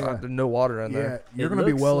pounds, and I'm looks- not. yeah. There's no water in yeah, there. you're It gonna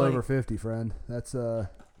be looks well like- over 50, friend. That's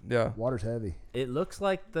Yeah. water's heavy. It looks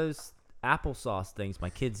like those applesauce things my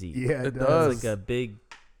kids eat. Yeah, It It's does. like a big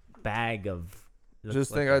bag of. looks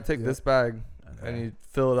Just like think a- I'd take yeah. this bag Okay. and you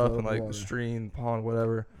fill it up Fill it in with like water. a stream, pond,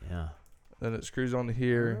 whatever. Yeah. Then it screws onto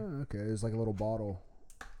here, Oh, okay, it's like a little bottle.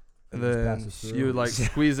 and It just then passes through. you would like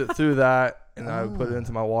squeeze it through that, and I would put it Ah.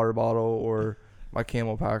 into my water bottle or my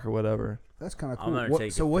camel pack or whatever. That's kind of I'm cool. gonna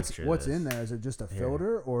take a What's picture of what's this. in there? Is it just a Here.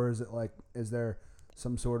 filter, or is it like is there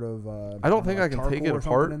some sort of? I don't think like I can take charcoal it or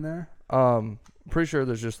something apart. in there. I'm pretty sure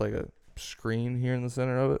there's just like a screen here in the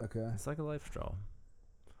center of it. Okay. It's like a life straw.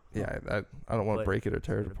 Yeah, I don't want to But break it or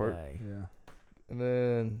tear it Put apart. bag. Yeah. And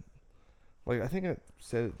then, like I think I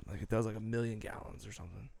said, like it does like 1,000,000 gallons or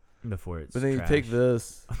something. Before it's. But then you trash. take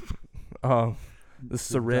this, the Big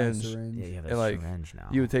giant syringe. Yeah, you have a and, like, syringe now.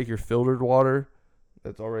 You would take your filtered water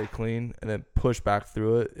that's already clean and then push back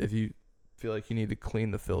through it if you feel like you need to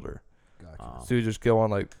clean the filter. Gotcha. Oh. So you just go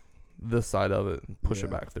on like this side of it and push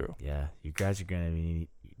it Yeah. back through. Yeah, you guys are gonna need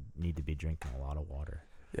to be drinking a lot of water.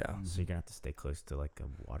 Yeah. Mm. So you're gonna have to stay close to like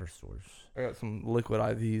a water source. I got some liquid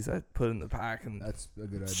IVs I put in the pack and That's a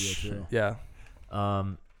good idea too. yeah.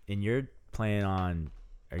 And you're planning on?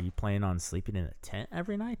 Are you planning on sleeping in a tent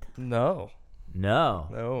every night? No.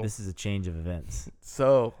 No. This is a change of events.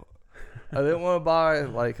 So I didn't want to buy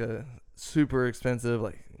like a super expensive,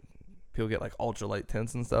 like people get like ultralight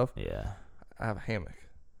tents and stuff. Yeah. I have a hammock.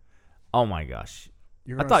 Oh my gosh.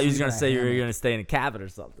 You're I thought you was sleep in gonna a say you were hammock. gonna stay in a cabin or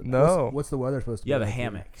something. No. What's the weather supposed to be? You have a like here?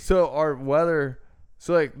 hammock. So our weather,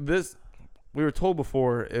 so like this, we were told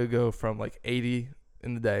before it would go from like 80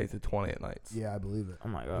 in the day to 20 at nights. Yeah, I believe it. Oh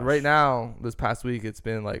my gosh. Right now, this past week, it's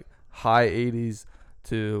been like high 80s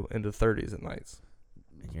to into 30s at nights.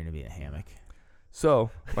 And you're gonna be in a hammock. So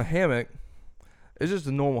my hammock is just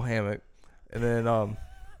a normal hammock, and then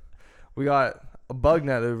we got a bug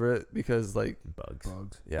net over it because like Bugs.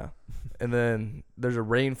 yeah, and then there's a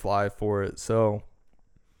rain fly for it, so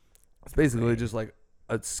it's basically Rain. just like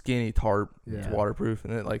a skinny tarp. It's Yeah. waterproof,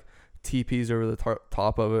 and it like TPs over the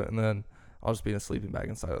top of it, and then I'll just be in a sleeping bag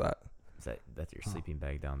inside of that. That's your sleeping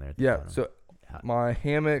bag down there. At the Yeah, bottom. so How- my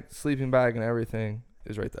hammock, sleeping bag, and everything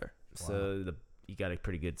is right there. So you got a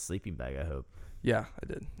pretty good sleeping bag, I hope. Yeah, I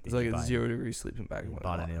did. It's Did like you a buy 0-degree sleeping bag. You when I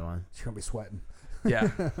bought a bought it. new one. You're gonna be sweating. Yeah,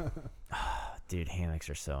 Dude, hammocks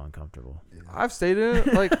are so uncomfortable. Yeah. I've stayed in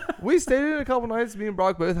it. Like we stayed in it a couple nights. Me and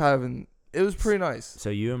Brock both have, and it was pretty nice. So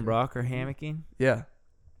you and Brock are hammocking? Yeah,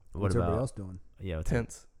 What What's about everybody else doing? Yeah, what's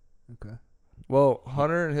tents. Okay. Well,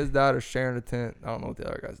 Hunter and his dad are sharing a tent. I don't know what the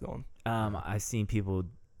other guy's doing. I seen people.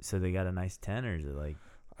 So they got a nice tent, or is it like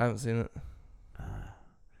I haven't seen it.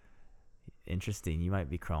 interesting? You might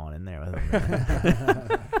be crawling in there with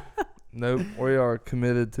them. Nope. We are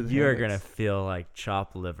committed to the You are hammocks. gonna feel like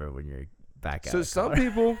chopped liver when you're back out. So of some college.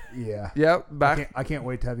 people, Yeah. yeah, back. I can't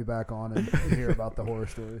wait to have you back on and hear about the horror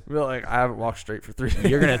stories. We're like, I haven't walked straight for 3 days.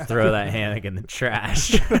 You're gonna throw that hammock in the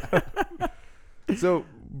trash. So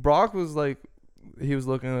Brock was like, he was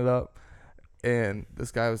looking it up, and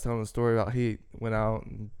this guy was telling a story about he went out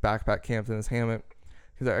and backpack camped in his hammock.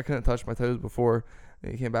 He's like, I couldn't touch my toes before.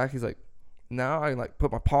 And he came back. He's like, now I like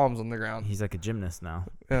put my palms on the ground. He's like a gymnast now.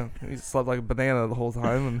 Yeah, he slept like a banana the whole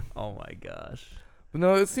time. And Oh my gosh. but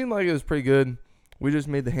no, it seemed like it was pretty good. We just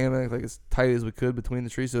made the hammock like as tight as we could between the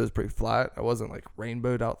trees, so it was pretty flat. I wasn't like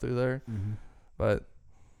rainbowed out through there, Mm-hmm. but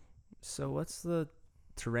So what's the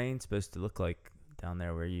terrain supposed to look like down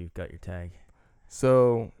there where you got your tag?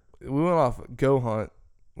 So we went off Go Hunt,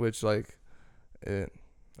 which I don't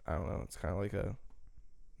know. It's kind of like a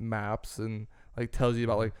maps and tells you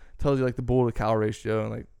about the bull to cow ratio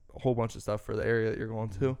and a whole bunch of stuff for the area that you're going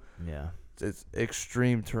to. Yeah. It's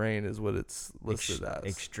extreme terrain is what it's listed as.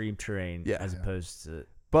 Extreme terrain, Yeah. as opposed to.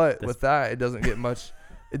 But with that, it doesn't get much.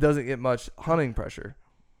 It doesn't get much hunting pressure.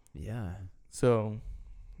 Yeah. So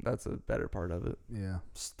that's a better part of it. Yeah.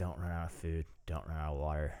 Just don't run out of food. Don't run out of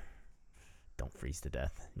water. Don't freeze to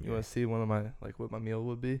death. You want to see one of my what my meal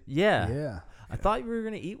would be? Yeah. Yeah. I thought you were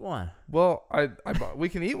gonna eat one, Well, we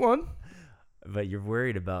can eat one. but you're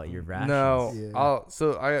worried about your rations. No,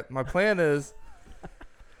 Yeah. my plan is.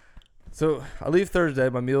 So I leave Thursday.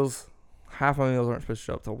 Half my meals aren't supposed to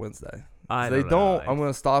show up till Wednesday. I If they don't. don't, I'm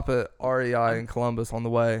gonna stop at REI in Columbus on the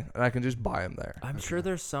way, and I can just buy them there. I'm sure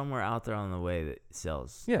there's somewhere out there on the way that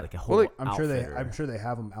sells Yeah. like a Well, whole I'm sure they. outfitter. I'm sure they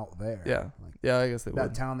have them out there. Yeah. Like Yeah, I guess they that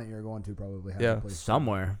would. town that you're going to probably has Yeah. a place.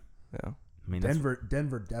 somewhere. Yeah. I mean,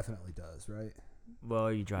 Denver definitely does, right?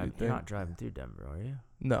 well, You you're think? not driving through Denver, are you?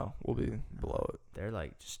 No, we'll be below it. They're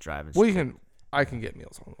just driving. Well, straight. I can get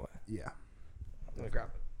meals on the way. Yeah. I'm gonna grab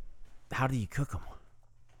it. How do you cook them?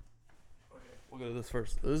 We'll go to this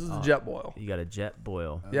first. This is the Oh. jet boil. You got a jet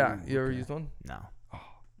boil? Yeah, Oh, you ever okay. used one? No.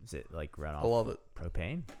 Is it run I off love it.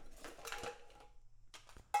 propane?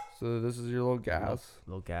 So this is your little gas.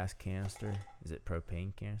 Little gas canister. Is it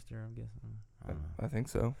propane canister? I'm guessing. I don't know. I think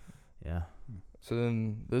so. Yeah. So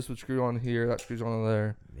then this would screw on here. That screws on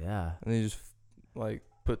there, Yeah. and then you just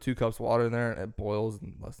put 2 cups of water in there, and it boils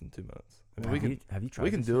in less than 2 minutes. I mean, Have you tried?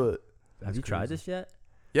 we can this do yet? it. Have That's you tried crazy. this yet?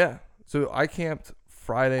 Yeah. So I camped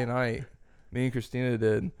Friday night. Me and Christina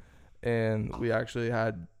did, and we actually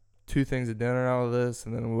had 2 things of dinner out of this,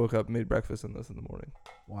 and then we woke up and made breakfast in this in the morning.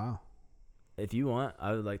 Wow. If you want,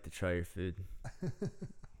 I would like to try your food.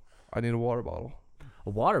 I need a water bottle. A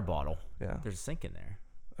water bottle. Yeah. There's a sink in there.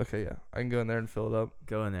 Okay, yeah. I can go in there and fill it up.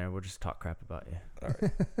 Go in there. We'll just talk crap about you. All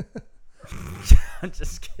right. I'm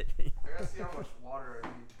just kidding. I gotta see how much water I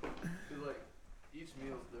need. Cause each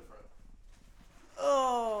meal is different.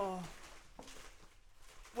 Oh.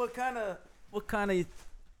 What kind of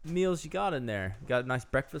meals you got in there? You got a nice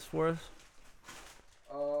breakfast for us?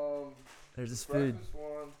 There's this food. Breakfast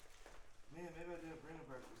one. Man, maybe I didn't bring a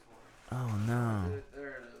breakfast one. Oh no. There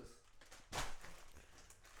it is.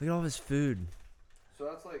 Look at all this food. So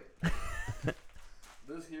that's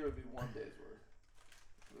this here would be 1 day's worth.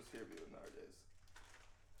 This here would be another day's.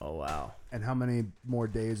 Oh wow. And how many more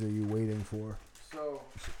days are you waiting for? So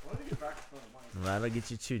let me get back to mine. That'll get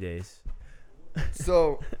you 2 days.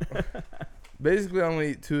 So basically, I'm gonna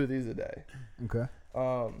eat 2 of these a day. Okay.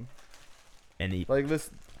 And eat. Like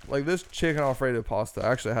this chicken Alfredo pasta.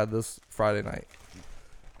 I actually had this Friday night.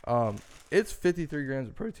 It's 53 grams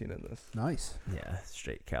of protein in this, Nice. Yeah,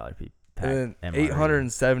 straight calorie pack. and then MRE.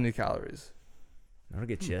 870 calories. That'll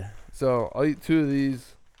get you. So I'll eat 2 of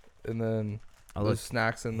these, and then Oh, there's look,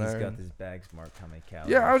 snacks in he's there. got this bags marked how many calories.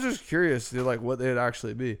 Yeah, I was just curious to what they'd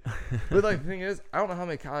actually be. But the thing is, I don't know how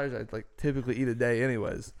many calories I typically eat a day,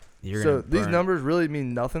 anyways. You're So gonna these burn- numbers really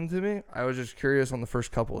mean nothing to me. I was just curious on the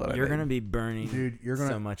first couple that You're I made. gonna be burning Dude, you're so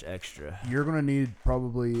gonna much extra. you're gonna need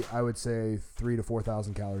probably, I would say, 3,000 to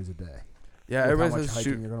 4,000 calories a day. Yeah, with how everybody much says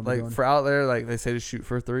hiking shoot. you're gonna be doing. For out there, they say to shoot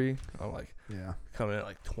for 3. I'm Yeah. coming in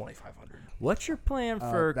at 2,500. What's your plan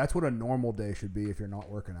for? That's what a normal day should be if you're not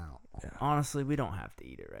working out. Honestly, we don't have to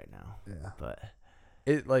eat it right now. Yeah. But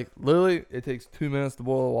It literally it takes 2 minutes to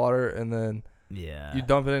boil the water, and then yeah, you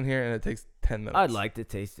dump it in here, and it takes 10 minutes. I'd like to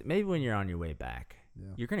taste it. Maybe when you're on your way back, Yeah.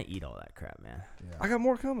 you're gonna eat all that crap, man. Yeah. I got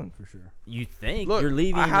more coming. For sure. You think Look, you're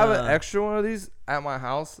leaving? I have an extra one of these at my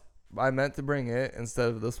house. I meant to bring it instead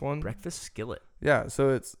of this one. breakfast skillet. Yeah, so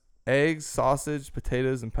it's eggs, sausage,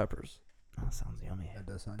 potatoes, and peppers. Oh, sounds yummy. That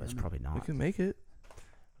does sound But it's yummy. probably We not. can make it.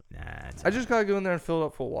 Nah. It's I just gotta go in there and fill it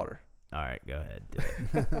up full of water. All right, go ahead.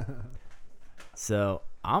 Do it. So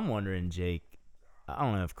I'm wondering, Jake. I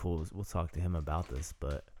don't know if we'll talk to him about this,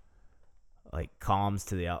 but comms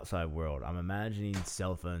to the outside world. I'm imagining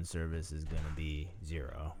cell phone service is gonna be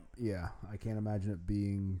 0. Yeah, I can't imagine it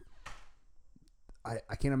being.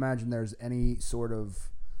 I can't imagine there's any sort of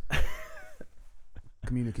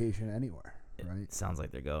communication anywhere, right? It sounds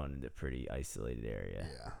like they're going into a pretty isolated area.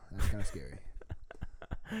 Yeah, that's kind of scary.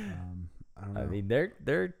 I don't know. I mean,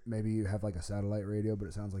 they're Maybe you have a satellite radio, but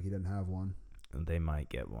it sounds like he doesn't have one. they might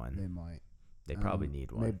get one. They might. They probably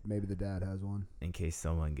need one Maybe the dad has one. in case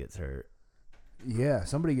someone gets hurt. Yeah,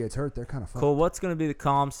 somebody gets hurt, they're kind of fucked. Cole, what's gonna be the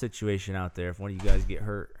calm situation out there if one of you guys get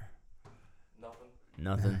hurt? Nothing.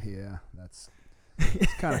 Nothing. Yeah, it's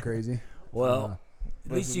kind of crazy. Well,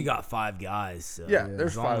 At least you got 5 guys. So Yeah, Yeah.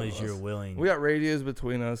 there's as 5 long of as you're us. willing. We got radios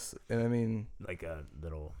between us, and I mean, like a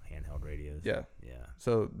little handheld radios. yeah. Yeah.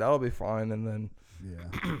 So that'll be fine. And then,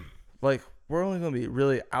 Yeah. like, we're only gonna be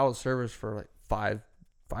really out of service for like 5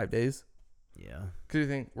 days. Yeah. Cause you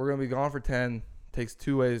think we're gonna be gone for 10. Takes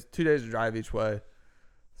 2 days to drive each way,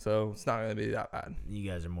 so it's not gonna be that bad. You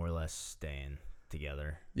guys are more or less staying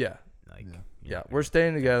together. Yeah, Like, Yeah. you're not we're gonna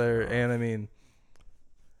staying take together, it off. and I mean,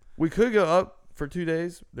 we could go up for 2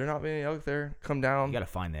 days. There not being any elk there. Come You down. got to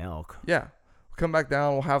find the elk. Yeah, we'll come back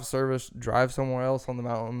down. We'll have service. Drive somewhere else on the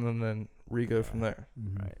mountain, and then re-go from there.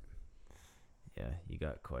 Mhm. Right. Yeah, you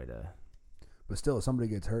got quite a. But still, if somebody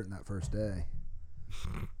gets hurt in that first day,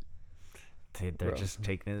 They're Bro. just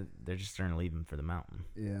taking it. They're just starting to leave them for the mountain.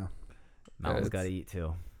 yeah. Mountain's it's- got to eat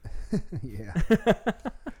too. Yeah.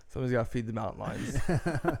 Somebody's got to feed the mountain lions.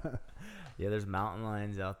 Yeah, there's mountain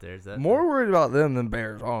lions out there. Is that More worried about them than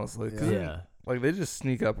bears, honestly. 'Cause Yeah, like they just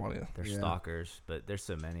sneak up on you. they're Yeah. stalkers, but there's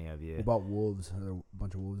so many of you. What about wolves? Are there a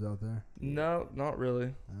bunch of wolves out there? No, not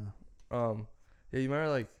really. Yeah, you remember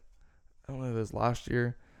like I don't know if it was last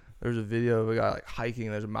year. There was a video of a guy like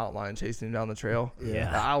hiking. There's a mountain lion chasing him down the trail.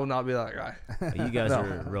 Yeah. I will not be that guy. You guys No.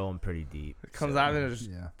 are rolling pretty deep. It comes so at me and it's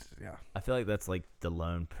just Yeah. yeah. I feel like that's like the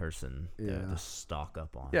lone person Yeah. to stalk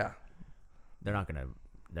up on. Yeah. They're not gonna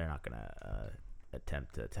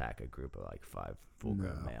attempt to attack a group of like 5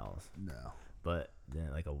 full-grown No. males. No. But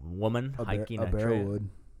then like a woman A bear, hiking a bear trail, would.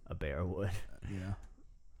 a bear would.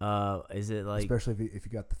 Yeah. Is it like Especially if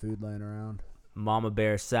you got the food laying around. Mama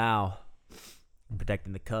Bear Sow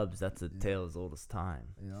protecting the cubs? That's a tale as old as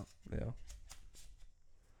time. Yeah. Yeah.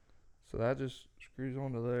 So that just screws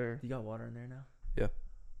onto there. You got water in there now?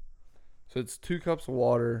 So it's 2 cups of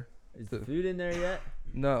water. Is the food in there yet?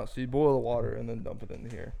 No, so you boil the water and then dump it in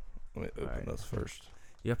here. Let me open Alright. this first.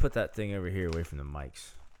 You gotta put that thing over here away from the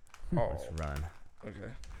mics. Oh, Let's run.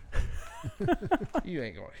 okay. You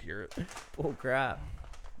ain't gonna hear it. Oh crap.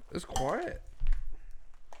 It's quiet.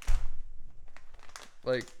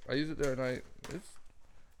 Like I use it the other night.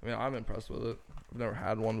 I mean, I'm impressed with it. I've never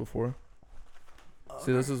had one before.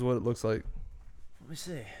 See, this is what it looks like. Let me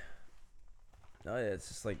see. Oh yeah, it's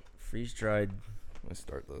just like freeze dried. Let me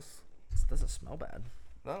start this. It doesn't smell bad.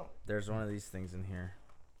 No. There's one of these things in here.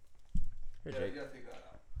 Here, Jake. gotta take that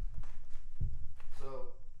out. So.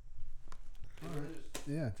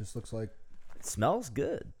 Yeah. It just looks like. It smells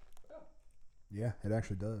good. Yeah, it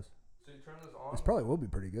actually does. So you turn this on. This probably will be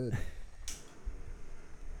pretty good.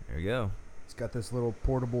 There you go. It's got this little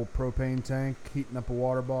portable propane tank heating up a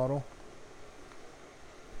water bottle.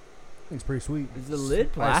 It's pretty sweet. Is the lid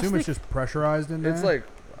I assume plastic? it's just pressurized in there. It's like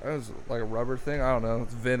a rubber thing. I don't know.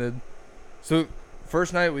 It's vented. So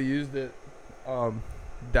first night we used it,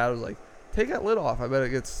 Dad was like, "Take that lid off. I bet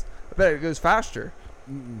it goes faster."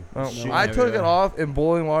 Mm-mm. I don't know. Shooting I took it everywhere. off and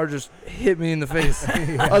boiling water just hit me in the face.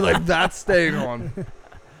 I was like, "That's staying on."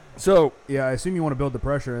 So Yeah, I assume you want to build the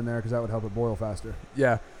pressure in there because that would help it boil faster.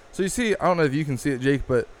 yeah. So you see, I don't know if you can see it, Jake,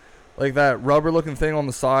 but like that rubber-looking thing on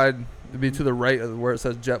the side, to be to the right of where it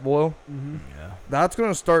says jet boil. Mm-hmm. Yeah. That's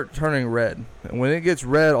gonna start turning red, and when it gets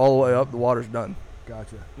red all the way up, the water's done.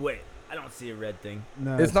 Gotcha. Wait, I don't see a red thing.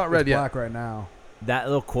 No, It's not red yet. black right now. That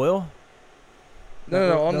little coil?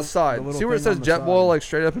 No, on the side. little See where it thing says on the jet boil, side. like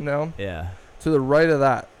straight up and down? Yeah. To the right of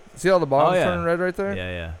that. See how the bottom's yeah. turning red right there?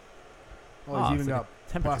 Yeah, yeah. Oh, Oh, he's it's even like got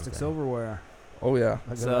a temperature plastic thing. silverware. Oh yeah.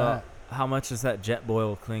 Look So, at how much does that jet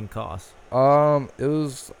boil thing cost? It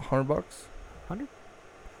was $100. that.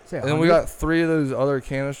 Say And then we 100? got 3 of those other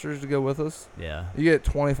canisters to go with us. Yeah. You get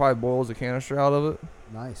 25 bowls of canister out of it.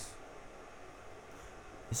 Nice.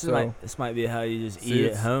 So- This might be how you just See, eat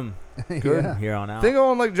at it's- home Good. Yeah. from here on out. Think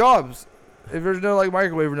on like jobs. If there's no like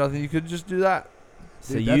microwave or nothing, you could just do that.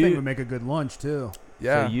 So Dude, that thing you would make a good lunch too.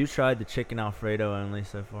 Yeah. so you tried the chicken Alfredo only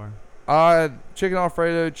so far? Chicken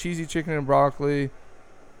Alfredo, cheesy chicken and broccoli,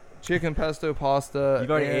 chicken pesto pasta. You've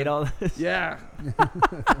already and- ate all this? Yeah.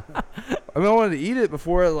 I mean, I wanted to eat it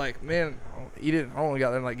before, like, man, I'll eat it. I don't want to go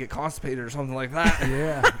out there and like get constipated or something like that.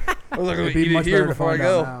 Yeah. I was like, I'm It'd gonna be eat much it here better to before I find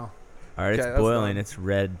go. out now. All right, Okay, it's that's boiling. done. It's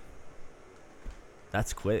red.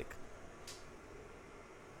 That's quick.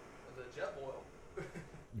 The jet boil.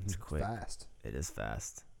 It's quick. Fast. It is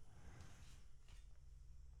fast.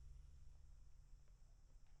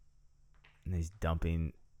 And he's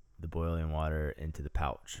dumping the boiling water into the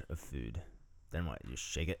pouch of food. Then what? You just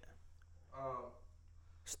shake it,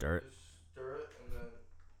 stir it. Just stir it and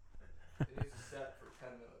then it needs to set for 10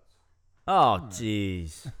 minutes. Oh,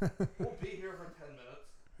 jeez. We'll be here for 10 minutes.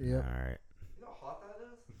 Yep. All right. You know how hot that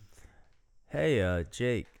is? Hey,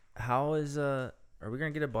 Jake, how is are we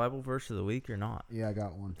gonna get a Bible verse of the week or not? Yeah, I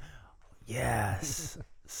got one. Yes.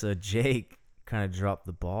 So Jake kind of dropped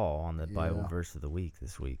the ball on the Bible Yeah. verse of the week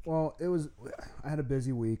this week. Well, I had a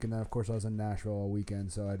busy week, and then, of course, I was in Nashville all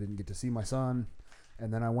weekend, so I didn't get to see my son.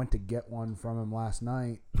 And then I went to get one from him last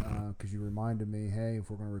night because you reminded me, hey, if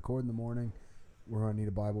we're going to record in the morning, we're going to need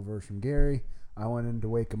a Bible verse from Gary. I went in to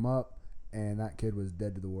wake him up, and that kid was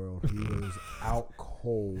dead to the world. He was out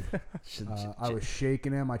cold. I was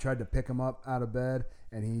shaking him. I tried to pick him up out of bed,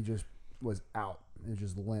 and he just was out. It was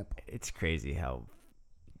just limp. It's crazy how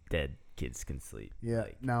dead kids can sleep. Yeah.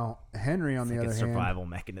 Like, Now, Henry, on it's the like other a hand, survival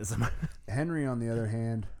mechanism. Henry, on the other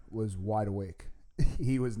hand, was wide awake.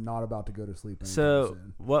 He was not about to go to sleep anytime So,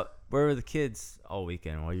 soon. where were the kids all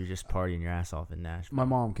weekend while you're just partying your ass off in Nashville? My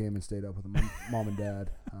mom came and stayed up with them. My mom and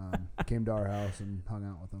dad came to our house and hung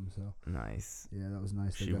out with them. So Nice. yeah, that was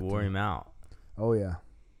nice. They She got wore to- him out. Oh yeah.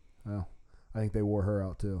 Well, I think they wore her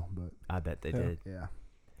out too. But I bet they Yeah. did. yeah.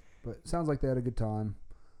 But it sounds like they had a good time.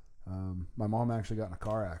 My mom actually got in a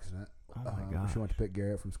car accident. Oh my gosh. She went to pick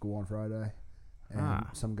Garrett from school on Friday, and Ah.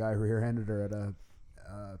 some guy rear-ended her at a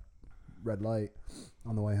red light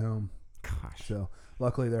on the way home. Gosh. So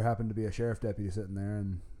luckily there happened to be a sheriff deputy sitting there,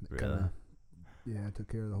 and it Really? kinda, took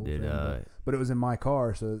care of the whole Did thing. But it was in my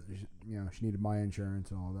car, so she needed my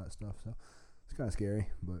insurance and all that stuff. So it's kind of scary.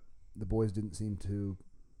 But the boys didn't seem to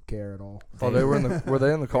care at all. Oh, they were in the. Were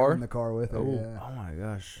they in the They were car? in the car with her. Oh. Yeah. Oh my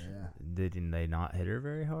gosh. Yeah. Didn't they not hit her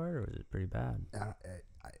very hard, or was it pretty bad?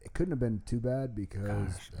 It couldn't have been too bad because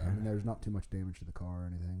Gosh, I mean, there's not too much damage to the car or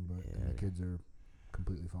anything, but Yeah. the kids are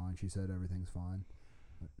completely fine. She said everything's fine.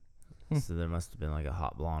 So there must have been like a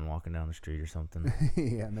hot blonde walking down the street or something.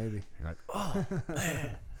 Yeah, maybe. You're like, oh,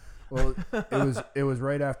 man. Well, it was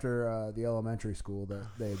right after the elementary school that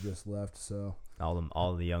they had just left, so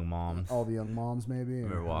all the young moms. all the young moms maybe Were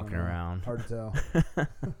or I don't walking know. around. Hard to tell.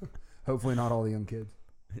 Hopefully not all the young kids.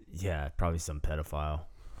 Yeah, probably some pedophile.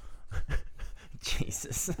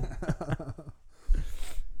 Jesus.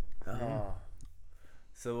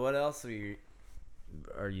 So what else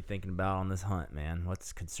are you thinking about on this hunt, man?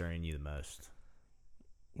 What's concerning you the most?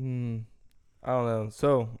 I don't know.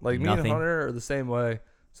 So, like, me and Nothing. Hunter are the same way.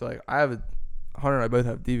 So, like, Hunter and I both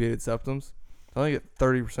have deviated septums. I only get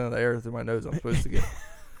 30% of the air through my nose I'm supposed to get.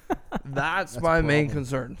 That's That's my a main problem.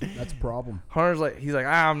 concern. That's a problem. Hunter's like, he's like,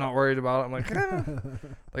 I'm not worried about it. I'm like,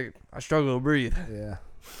 like, I struggle to breathe. Yeah.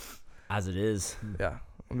 As it is. Yeah.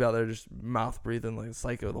 I'm be out there just mouth breathing like a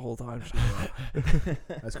psycho the whole time.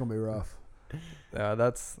 That's gonna be rough. Yeah,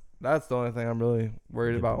 that's the only thing I'm really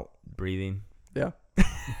worried about. Breathing. Yeah.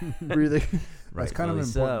 Breathing. That's kind of an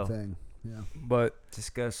Rightfully important so. thing. Yeah. But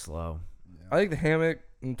Just go slow. I think the hammock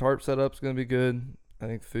and tarp setup's going to be good. I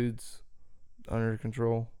think food's under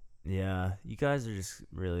control. Yeah, you guys are just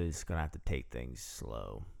really just gonna have to take things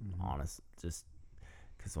slow. Mhm. Honest, just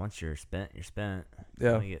because once you're spent, you're spent. You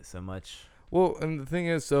Yeah. only get so much. Well, and the thing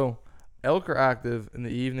is, so elk are active in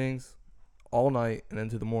the evenings, all night, and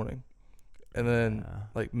into the morning. And then,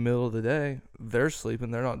 like, middle of the day, they're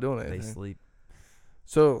sleeping. They're not doing they anything. sleep.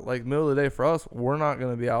 So, like, middle of the day for us, we're not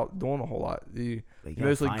going to be out doing a whole lot. You They gotta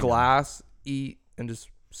mostly find 'em. glass, eat, and just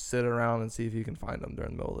sit around and see if you can find them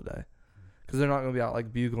during the middle of the day. Because they're not going to be out,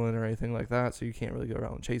 like, bugling or anything like that, so you can't really go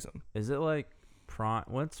around and chase them. Is it like prime?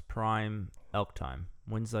 When's prime elk time?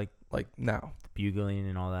 When's like Like, now. bugling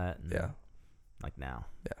and all that? And Yeah. Like now.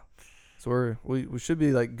 So we should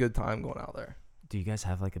be, like, good time going out there. Do you guys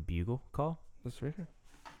have like a bugle call? This right here.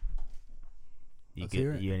 You Let's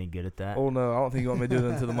hear good? it. You any good at that? Oh, no, I don't think you want me to do it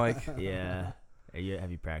into the mic. Yeah.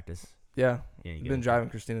 Have you practiced? Yeah. You any I've good been at driving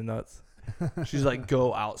Christina nuts. She's like,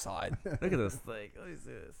 go outside. that? Look at this thing. What is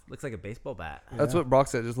this? Looks like a baseball bat. That's Yeah. what Brock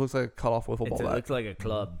said. It just looks like a cut off wiffle It ball bat. looks like a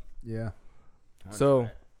club. Yeah. So-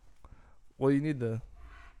 Well, you need to,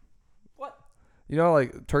 What? you know,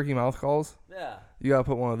 like turkey mouth calls? Yeah. You got to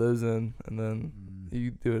put one of those in, and then Mm.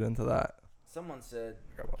 you do it into that. Someone said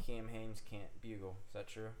Grab one. Cam Hames can't bugle. Is that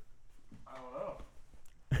true? I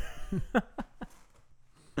don't know.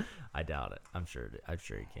 I doubt it. I'm sure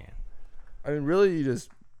he can. I mean, really, you just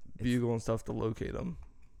bugle and stuff to locate them.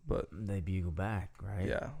 But, They bugle back, right?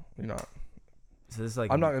 yeah, you're not. So this is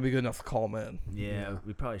like I'm not going to be good enough to call them in. Yeah, Yeah.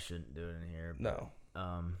 we probably shouldn't do it in here. No.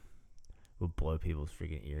 But, we'll blow people's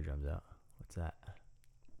freaking eardrums out. What's that?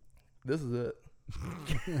 This is it.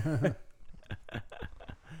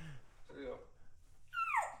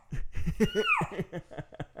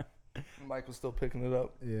 Mike was still picking it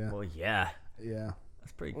up. Yeah. Well, yeah, Yeah.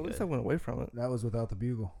 that's pretty Well, at good. least I went away from it. That was without the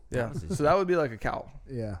bugle. Yeah. That was So that would be like a cow.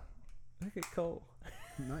 Yeah. Look at Cole.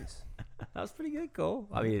 Nice. That was pretty good, Cole.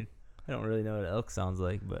 I mean, I don't really know what elk sounds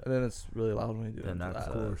like, but And then it's really loud when you do it. Then into that's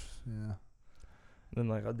that. Of course. Yeah. Then,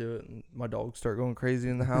 like, I do it, and my dogs start going crazy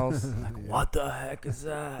in the house. like, what the heck is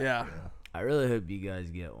that? Yeah. I really hope you guys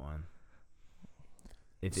get one.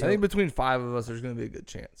 I think between 5 of us, there's gonna be a good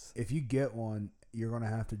chance. If you get one, you're gonna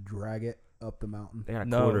have to drag it up the mountain. They gotta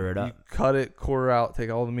quarter it you up. cut it, quarter out, take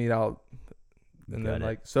all the meat out, and then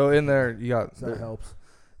Got it. so in there you got So that helps.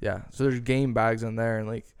 yeah. So there's game bags in there, and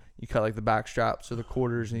like you cut like the back straps or the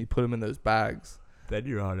quarters, and you put them in those bags. Then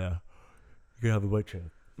you're on a. You can have a bunch of.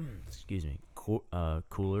 Excuse me.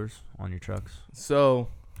 Coolers on your trucks. So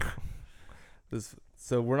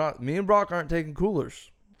we're not. Me and Brock aren't taking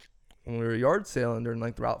coolers. When we were yard sailing during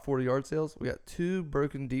like the Route 40 yard sales, we got 2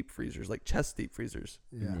 broken deep freezers, like chest deep freezers.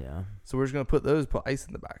 Yeah. So we're just gonna put ice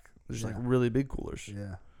in the back. There's like really big coolers.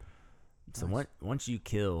 Yeah. So once you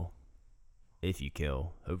kill, if you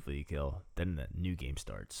kill, hopefully you kill, then the new game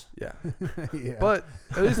starts. Yeah. Yeah. But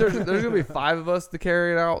at least there's gonna be 5 of us to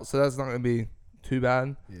carry it out, so that's not gonna be too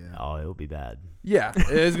bad. Yeah. Oh, it'll be bad. Yeah, it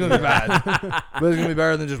is gonna be bad, but it's gonna be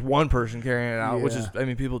better than just one person carrying it out. Which is, I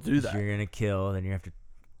mean, people do that. You're gonna kill, then you have to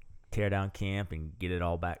tear down camp and get it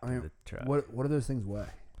all back to the truck. What do those things weigh?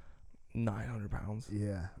 900 pounds.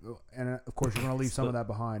 Yeah. And of course you're gonna leave some of that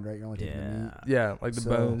behind, right? You're only taking the meat. Yeah, like the So,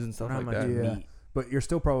 bones and stuff I like wonder how that. much Yeah. meat. But you're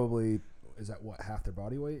still probably, is that what, half their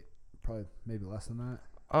body weight? Probably maybe less than that.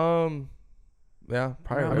 Yeah,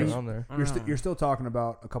 probably I right mean, around there. You're still talking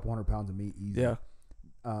about a couple hundred pounds of meat easy. Yeah.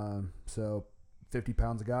 So 50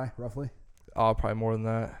 pounds a guy roughly Oh, probably more than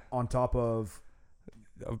that. on top of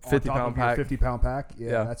A on 50 top pound of your pack. 50-pound pack.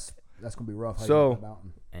 Yeah, Yeah. that's gonna be rough. How So- you get up the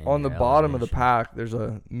mountain. And On the your bottom of the elevation. pack, there's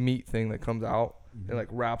a meat thing that comes out Mhm. and like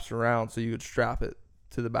wraps around, so you could strap it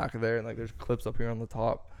to the back of there, and like there's clips up here on the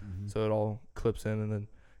top, Mhm. so it all clips in, and then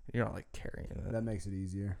you're not like carrying it. that makes it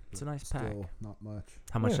easier. It's but a nice pack. Still not much.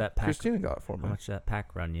 How much Yeah, that pack? Christina got it for How me. much that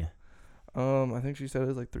pack run you? I think she said it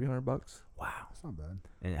was like $300. Wow. That's not bad.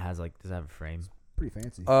 And it has like, does it have a frame? Pretty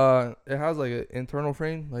fancy. It has like an internal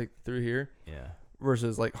frame like through here, Yeah.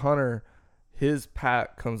 versus like Hunter, his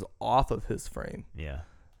pack comes off of his frame, Yeah.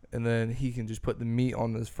 and then he can just put the meat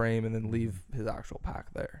on this frame and then leave his actual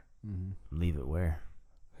pack there. Mm-hmm. Leave it where?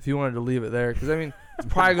 If you wanted to leave it there, because I mean, it's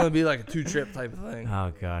probably going to be like a 2-trip type of thing.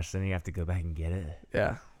 Oh gosh, then you have to go back and get it.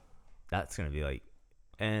 Yeah. That's gonna be like,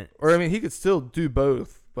 and Or I mean, he could still do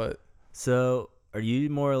both, but so are you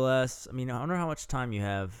more or less? I mean, I wonder how much time you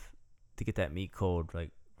have to get that meat cold,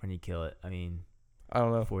 like when you kill it. I mean, I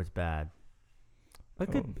don't know. before it's bad.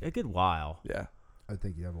 A good while. Yeah. I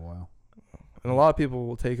think you have a while. And a lot of people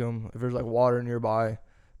will take them if there's like water nearby,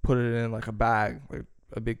 put it in like a bag, like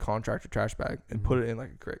a big contractor trash bag, and put it in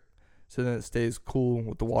like a creek, so then it stays cool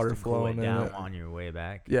with the water Just to cool flowing it in down it. on your way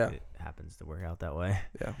back. Yeah. It happens to work out that way.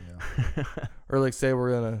 Yeah. Yeah. Or like say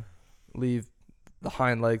we're gonna leave the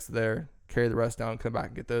hind legs there, carry the rest down, come back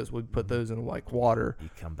and get those. We'd put those in like water. You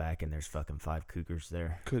come back and there's fucking 5 cougars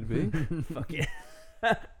there. Could be. Fuck yeah.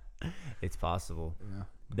 It's possible. Yeah.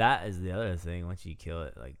 That is the other thing. Once you kill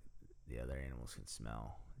it, like the other animals can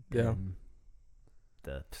smell. Yeah. Mhm.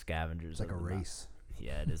 The scavengers. It's like a of the mou- race.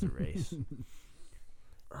 Yeah, it is a race.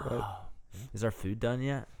 Right. Is our food done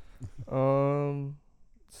yet? 7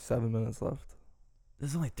 minutes left.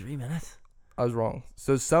 There's only 3 minutes. I was wrong.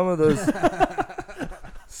 So some of these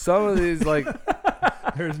like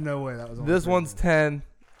There's no way that was. Only this 3 one's minutes. 10,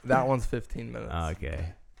 that one's 15 minutes.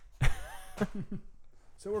 Okay.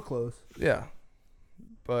 So we're close. Yeah,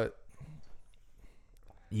 but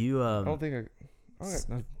You I don't think I got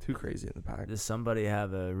nothing too crazy in the pack. does somebody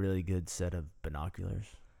have a really good set of binoculars?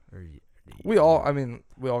 Or We all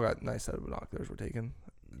got nice set of binoculars we're taking.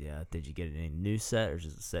 Yeah. Did you get any new set or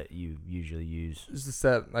just a set you usually use? It's the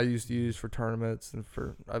set I used to use for tournaments and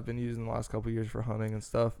I've been using the last couple of years for hunting and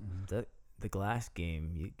stuff. The glass game,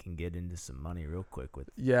 you can get into some money real quick with.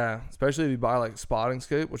 Yeah, especially if you buy like a spotting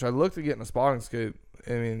scope, which I looked at getting a spotting scope.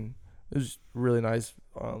 I mean, it was really nice,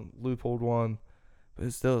 loopholed one, but it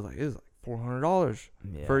was like $400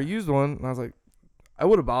 Yeah. for a used one. And I was like, I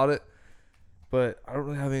would have bought it, but I don't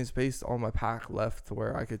really have any space on my pack left to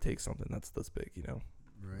where I could take something that's this big, you know.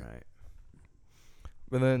 Right.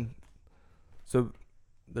 But then, so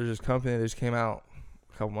there's this company that just came out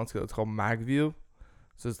a couple months ago. It's called MagView.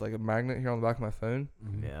 So it's like a magnet here on the back of my phone.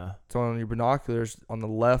 Mhm. Yeah. So on your binoculars, on the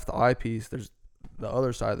left eyepiece, there's the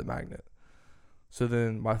other side of the magnet. So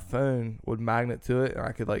then my phone would magnet to it, and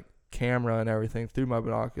I could like camera and everything through my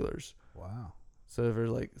binoculars. Wow. So if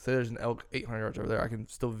there's like, say there's an elk 800 yards over there, I can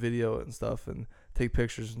still video it and stuff and take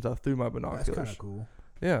pictures and stuff through my That's binoculars. kind of cool.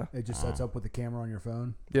 Yeah. It just sets up with the camera on your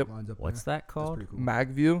phone. Yep. Lines up What's there. that called? That's pretty cool.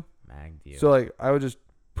 MagView. MagView. So like I would just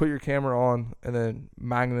put your camera on and then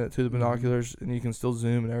magnet it to the Mhm. binoculars, and you can still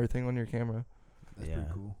zoom and everything on your camera. That's Yeah. pretty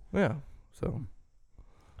cool. Yeah. So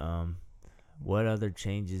What other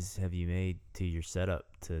changes have you made to your setup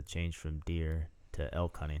to change from deer to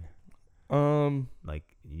elk hunting? Like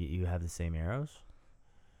you have the same arrows?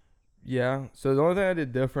 Yeah. So the only thing I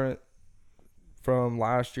did different from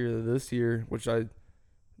last year to this year, which I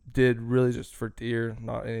did really just for deer,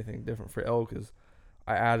 not anything different for elk, is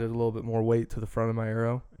I added a little bit more weight to the front of my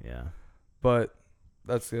arrow. Yeah. But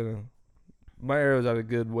my arrow's at a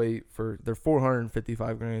good weight they're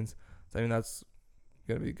 455 grains. So, I mean, that's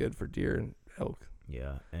going to be good for deer and elk.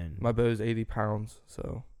 Yeah. And My bow's 80 pounds,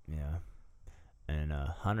 so. yeah. And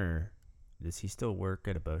Hunter, does he still work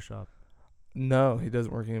at a bow shop? No, he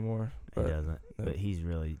doesn't work anymore. He doesn't. no. But he's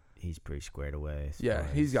pretty squared away. Yeah,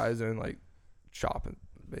 he's got his own, like, shop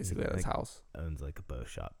basically at his house. Owns like a bow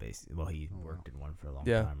shop, basically. Well, he worked in one for a long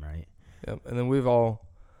Yeah. time, right? Yep. And then we all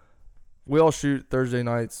shoot Thursday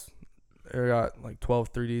nights. We got like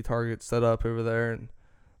 12 3D targets set up over there, and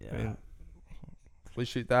Yeah. I mean, we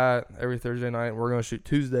shoot that every Thursday night. We're gonna shoot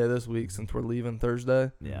Tuesday this week since we're leaving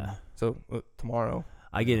Thursday. Yeah. So tomorrow.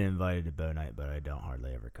 I get invited to bow night, but I don't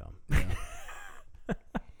hardly ever come. Yeah.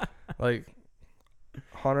 Like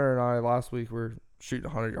Hunter and I last week were shooting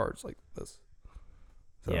 100 yards like this.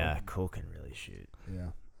 So, Yeah, Cole can really shoot. Yeah.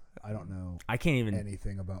 I don't know I can't even.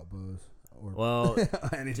 anything about bows. Or Well,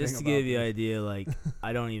 anything just to about give you an bows. idea, like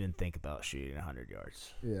I don't even think about shooting 100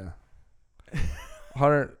 yards. Yeah.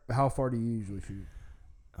 Hunter, How far do you usually shoot?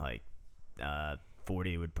 Like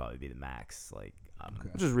 40 would probably be the max. Like Okay.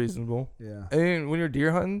 which is reasonable. Yeah. I mean, when you're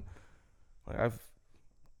deer hunting, like I've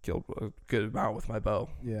killed a good amount with my bow.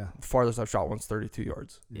 Yeah. The farthest I've shot one's 32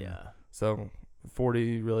 yards. yeah. So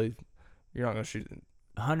 40 really, you're not gonna shoot it.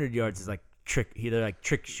 100 yards is like trick. They're like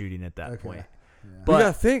trick shooting at that Okay. point. Yeah. But you But-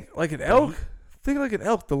 gotta think like an elk. Think like an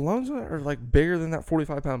elk. The lungs on it are like bigger than that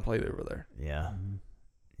 45-pound plate over there. Yeah. Mhm.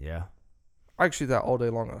 Yeah. I can shoot that all day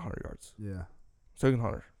long at 100 yards. Yeah. So can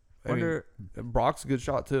Hunter. Wonder. And Brock's a good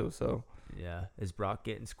shot too. So Yeah. Is Brock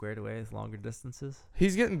getting squared away with longer distances?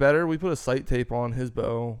 he's getting better. We put a sight tape on his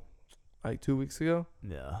bow like 2 weeks ago.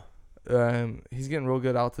 Yeah. He's getting real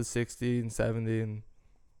good out to 60 and 70, and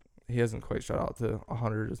he hasn't quite shot out to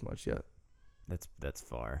 100 as much yet. That's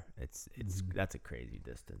far. It's Mhm. That's a crazy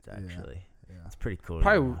distance Yeah. actually. Yeah. It's pretty cool.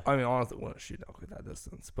 Probably, I mean, honestly, wouldn't shoot elk at that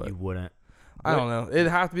distance, but You wouldn't. I don't know. It'd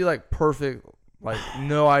have to be like perfect, like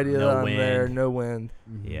no idea No that I'm wind. there, no wind.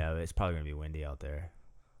 Mhm. Yeah, but it's probably gonna be windy out there.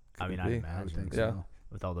 I Could mean, be. I'd I would imagine think Yeah. so.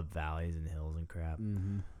 with all the valleys and hills and crap.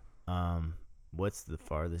 Mm-hmm. What's the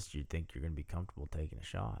farthest you think you're gonna be comfortable taking a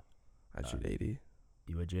shot? I'd shoot 80.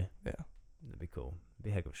 Would you? Yeah. That'd be cool. Be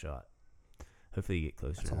a heck of a shot. Hopefully you get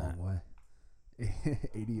closer That's to a that long way.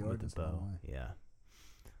 80 with yards the is a long bow. way. Yeah.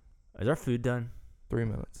 Is our food done? 3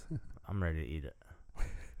 minutes. I'm ready to eat it.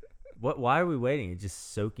 Why are we waiting? It's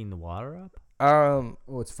just soaking the water up? Um,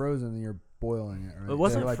 Oh, it's frozen and you're boiling it, right? It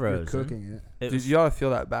wasn't So you're frozen. You're cooking it. It dude, was- you gotta feel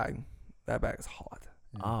that bag. That bag is hot.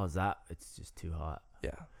 Yeah. Oh, is that? It's just too hot.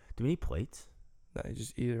 Yeah. Do we need plates? No, you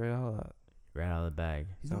just eat it right out of that. Right out of the bag.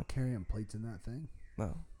 He's not carrying plates in that thing.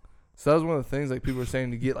 No. So that was one of the things like people were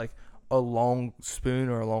saying to get like a long spoon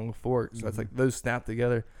or a long fork. So it's Mhm. like those snap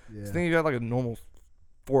together. Yeah. So then you got like a normal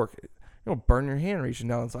fork. You're gonna burn your hand reaching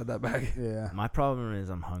down inside that bag. Yeah. My problem is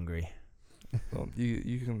I'm hungry. Well,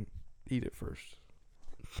 you can eat it first.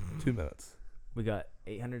 2 minutes. We got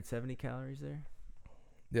 870 calories there.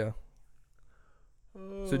 Yeah.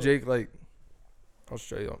 So Jake, like, I'll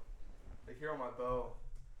show you. Like here on my bow,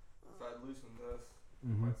 so I'd loosen this.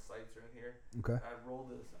 Mm-hmm. My sights are in here. Okay. I'd roll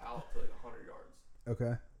this out to like 100 yards.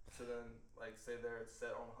 Okay. So then, like, say there it's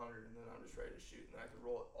set on 100, and then I'm just ready to shoot, and I could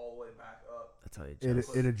roll it all the way back up. That's how you It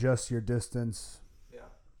adjust. it adjusts your distance. Yeah.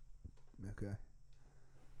 Okay.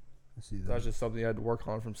 I see So that. that's just something you had to work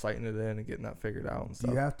on from sighting it in and getting that figured out and Do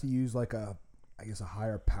stuff. you have to use like a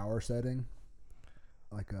higher power setting?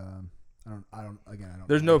 Like I don't.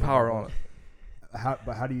 There's no power on it.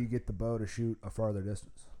 But how do you get the bow to shoot a farther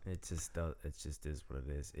distance? It just is what it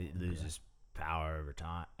is. It loses power over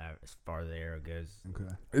time as far as the arrow goes.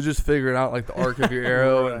 Okay. It's just figuring out like the arc of your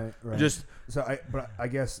arrow and right. just But I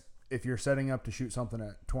guess if you're setting up to shoot something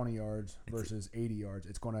at 20 yards It's- versus 80 yards,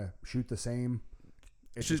 it's going to shoot the same.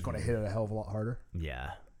 It's Shoot- just going to hit it a hell of a lot harder.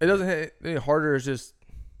 Yeah. it doesn't hit any harder. It's just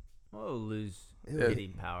Well, it'll lose It would-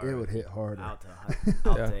 hitting power. It would hit harder. out to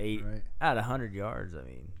Yeah. 8 Right. at 100 yards. I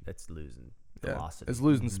mean, that's losing yeah, velocity. it's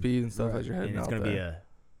losing Mhm. speed and stuff Right. as you're and heading it's out gonna there. be a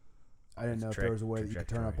I didn't know if there was a way that you could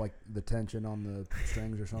turn up like the tension on the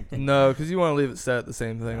strings or something. No, because you want to leave it set at the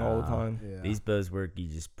same thing all the Nah. time. Yeah. These bows work. You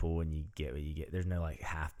just pull and you get what you get. There's no like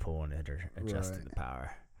half pulling it or adjusting Right. the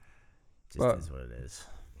power. Just But- is what it is.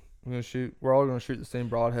 I'm gonna shoot. We're all gonna shoot the same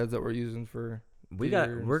broadheads that we're using for.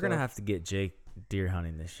 Deer and We're gonna stuff. have to get Jake deer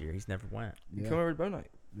hunting this year. He's never went. You Yeah. come over to bow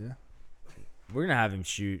night. Yeah. We're gonna have him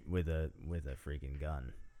shoot with a freaking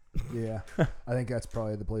gun. Yeah. I think that's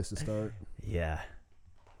probably the place to start. Yeah.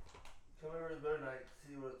 Come over to bow night.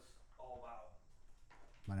 See what it's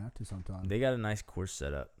Might have to sometime. They got a nice course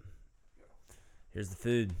set up. Here's the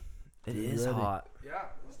food. It is ready. hot. Yeah,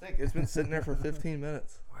 let's think. It's been sitting there for 15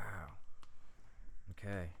 minutes. Wow.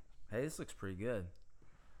 Okay. Hey, this looks pretty good.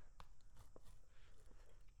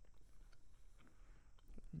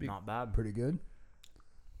 Not bad. Pretty good.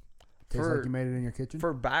 Tastes like you made it in your kitchen.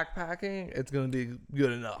 For backpacking, it's gonna be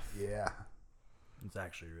good enough. Yeah, It's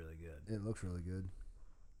actually really good. it looks really good.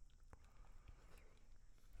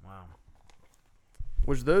 Wow.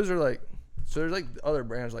 Which those are like, so there's like other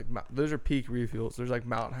brands like those are Peak Refuels. There's like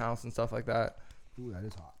Mountain House and stuff like that. Ooh, that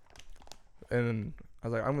is hot. And I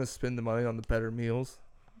was like, I'm gonna spend the money on the better meals,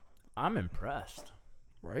 I'm impressed.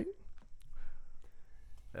 right?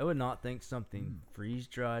 I would not think something freeze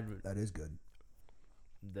dried. That is good.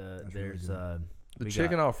 That's really There's good. The we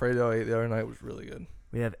chicken Alfredo I ate the other night was really good.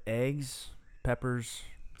 We have eggs, peppers,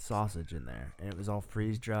 sausage in there, and it was all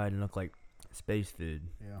freeze dried and looked like space food.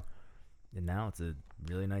 Yeah. And now it's a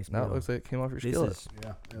really nice Now meal. it looks like it came off your This skillet. is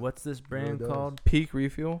Yeah. what's this brand does. called? Peak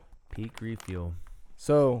Refuel. Peak Refuel.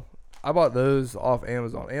 So I bought those off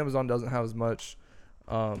Amazon. Amazon doesn't have as much,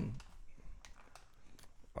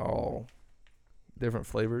 different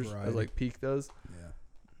flavors as Variety. like Peak does, Yeah.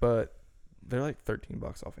 but they're like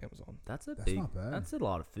 $13 off Amazon. That's That's big. not bad. That's a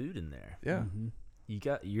lot of food in there. Yeah, Mhm.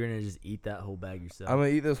 You're gonna just eat that whole bag yourself. I'm gonna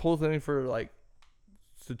eat this whole thing for like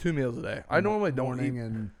 2 meals a day. I normally don't Morning eat.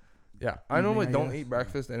 and Yeah, I evening, normally I don't guess. eat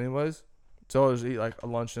breakfast anyways, so I'll just eat like a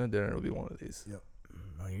lunch and a dinner. It'll be one of these.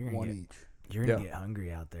 Oh, you're gonna one get, each. You're gonna Yeah. get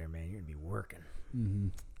hungry out there, man. You're gonna be working. Mm-hmm.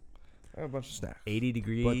 I have a bunch of snacks. 80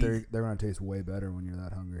 degrees. But they're gonna taste way better when you're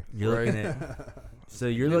that hungry. You're Right. looking at. So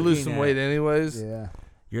you're You looking lose some at, weight anyways. Yeah.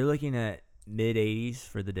 You're looking at mid 80s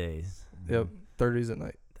for the days. Yep, 30s at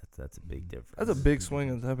night. That's a big difference. That's a big swing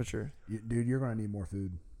in temperature. Dude, you're gonna need more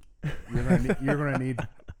food. You're gonna need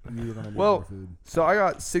Well, more food. So I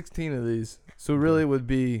got 16 of these. So really it would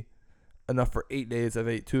be enough for 8 days. I've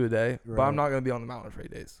ate 2 a day, but Right. I'm not going to be on the mountain for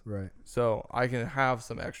 8 days. Right. So I can have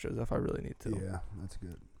some extras if I really need to. Yeah, that's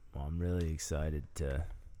good. Well, I'm really excited to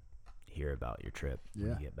hear about your trip when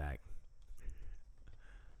Yeah. you get back.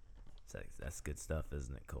 That's good stuff,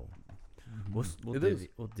 isn't it, Cole? Mhm. It is.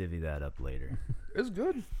 We'll divvy that up later. It's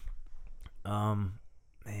good.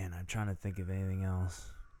 Man, I'm trying to think of anything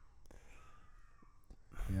else.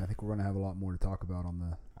 Yeah, I think we're gonna have a lot more to talk about on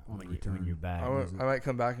the When return. you're back, I might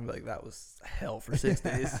come back and be like, that was hell for 6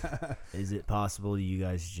 days. is it possible you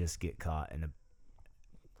guys just get caught in a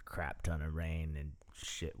crap ton of rain and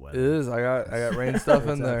shit It weather? is. I got rain stuff in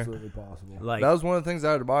It's there. absolutely possible. Like, That was one of the things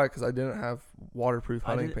I had to buy because I didn't have waterproof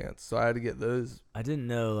I hunting didn't- pants. So I had to get those. I didn't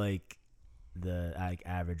know like the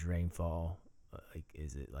average rainfall. Like,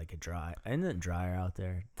 is it like a dry? Isn't it drier out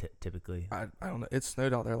there typically? I don't know. It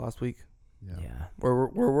snowed out there last week. Yeah, Where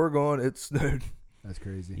we're going, it snowed. that's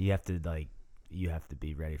crazy. You have to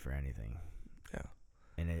be ready for anything. Yeah.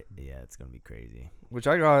 And it's gonna be crazy. Which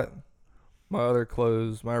I got my other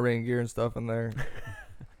clothes, my rain gear and stuff in there.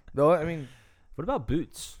 Though, I mean, What about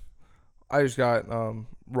boots? I just got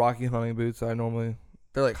Rocky hunting boots. They're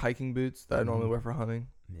like hiking boots that I normally Mhm. wear for hunting.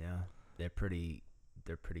 Yeah, they're pretty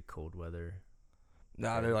cold weather.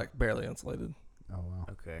 Nah, they're like barely insulated. Oh wow.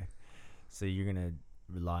 Okay, so you're gonna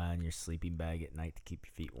rely on your sleeping bag at night to keep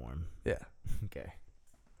your feet warm. Yeah. Okay.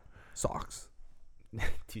 Socks.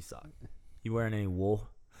 2 socks. You wearing any wool?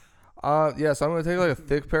 Yeah, so I'm gonna take like a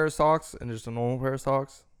thick pair of socks and just a normal pair of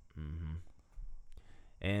socks. Mm-hmm.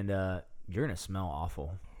 And you're gonna smell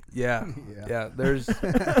awful. Yeah. Yeah. Yeah, there's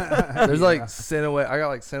like Scent-Away. I got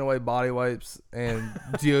like Scent-Away body wipes and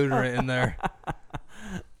deodorant in there.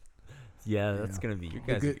 Yeah, that's Yeah. gonna be you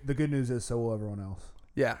The guys. the good news is so will everyone else.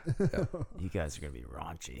 Yeah. You guys are gonna be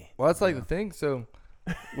raunchy. Well, that's like Yeah. the thing. So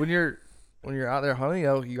when you're out there hunting,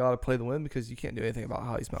 you gotta play the wind because you can't do anything about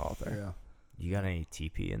how you smell out there. Yeah. You got any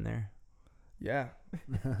TP in there? Yeah.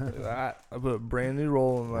 Look at that. I put a brand new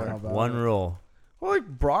roll in How there. about One it? roll. Well, like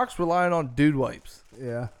Brock's relying on dude wipes,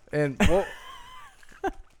 Yeah. and well,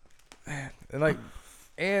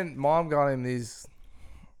 and mom got him these.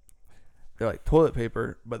 They're like toilet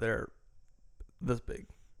paper, but they're this big.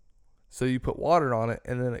 So you put water on it,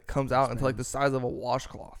 and then it comes out into like the size of a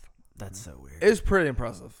washcloth. That's so weird. It's pretty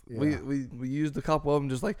impressive. Yeah. We used a couple of them,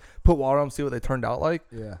 just like put water on them, see what they turned out like.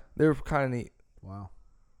 Yeah. They were kind of neat, Wow.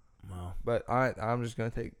 Well, but I'm just gonna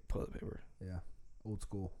take toilet paper. Yeah. Old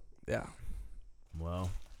school. Yeah. well.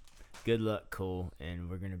 Good luck, Cole, and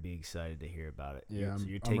we're gonna be excited to hear about it. Yeah, So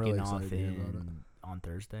you're I'm taking really off excited to hear about it. on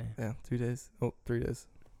Thursday. Yeah. 2 days. Oh, 3 days.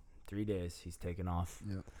 3 days. He's taking off.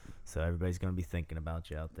 Yep. So everybody's gonna be thinking about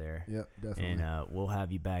you out there. Yep. Definitely. And we'll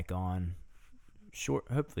have you back on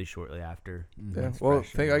hopefully shortly after. Mhm. Yeah. That's Well, I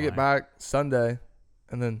fresh in think your I get mind. back Sunday,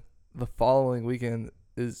 and then the following weekend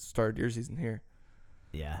is start deer season here.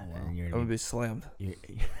 Yeah, Oh, wow. and you're I'm gonna gonna be slammed.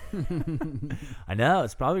 I know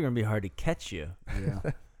it's probably gonna be hard to catch you.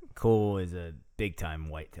 Yeah. Cole is a big time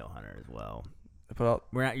whitetail hunter as well. I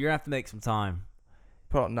You're gonna have to make some time.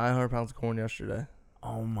 put out 900 pounds of corn yesterday,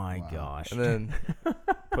 Oh my Wow. gosh! and then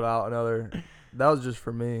put out another. That was just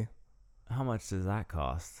for me. How much does that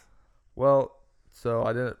cost? Well, so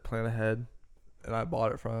I didn't plan ahead, and I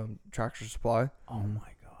bought it from Tractor Supply. Oh my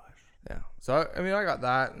gosh! Yeah. So I mean, I got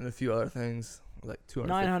that and a few other things, like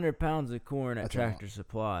 900 pounds of corn at That's a lot. Tractor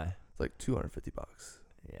Supply. It's like $250.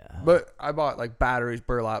 Yeah. But I bought like batteries,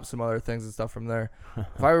 burlap, some other things and stuff from there.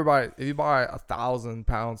 If you buy 1,000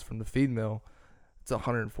 pounds from the feed mill, it's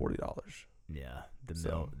 $140. Yeah, the So,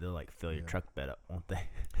 mill, they'll like fill your yeah. truck bed up, won't they?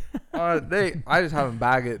 I just have them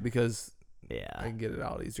bag it because I Yeah. can get it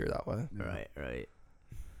out easier that way. Yeah. Right.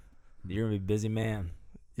 You're gonna be a busy man,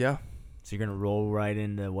 Yeah. so you're gonna roll right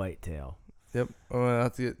into whitetail. Yep. I'm gonna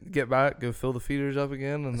have to get back, go fill the feeders up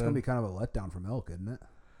again, and It's then gonna be kind of a letdown from elk, isn't it?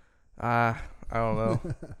 I don't know.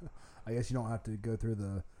 I guess you don't have to go through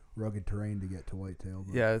the rugged terrain to get to whitetail.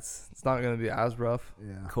 But Yeah, it's not gonna be as rough.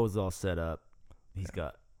 Yeah. Cole's all set up. He's Yeah.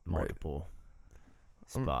 got multiple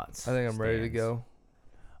I'm- spots. I think I'm ready to stands. go.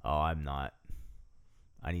 Oh, I'm not.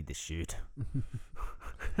 I need to shoot.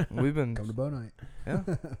 We've been Come to bow night. yeah.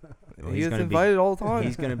 Well, He he's gets gonna be- invited all the time.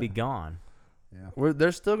 He's gonna be gone. Yeah.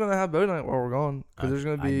 They're still gonna have bow night while we're gone because there's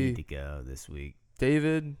gonna I need be to go this week.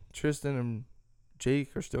 David, Tristan, and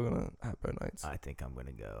Jake are still gonna have bow nights. I think I'm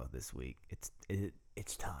gonna go this week.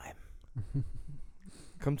 It's time.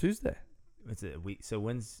 Come Tuesday, It's a week. So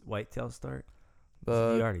when's whitetail start? you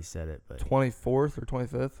the already said it, but 24th or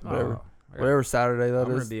 25th, whatever, Oh, I got- whatever Saturday that I'm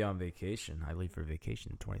gonna is. be on vacation. I leave for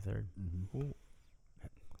vacation 23rd. Mm-hmm.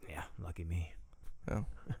 Yeah, lucky me. Where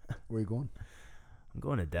are you going? I'm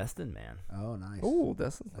going to Destin, man. Oh, nice. Oh,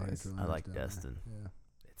 that's I think nice. it's really I nice like down there. Destin. Yeah.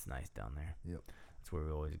 It's nice down there. Yep. That's where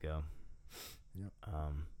we always go. Yep. So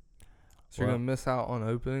you're Well- gonna miss out on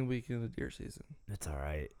opening weekend of deer season. It's all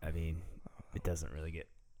right. I mean, it doesn't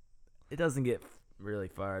get really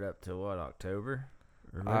fired up till what, October?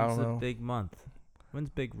 Or I when's don't the know. big month? When's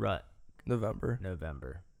Big Rut? November.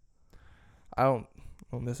 November. I don't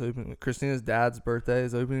miss opening. Christina's dad's birthday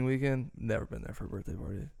is opening weekend. Never been there for a birthday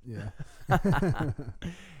party. Yeah.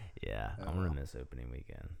 Yeah, Oh, I'm gonna wow. miss opening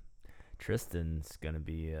weekend. Tristan's gonna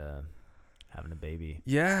be having a baby.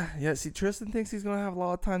 Yeah. See, Tristan thinks he's gonna have a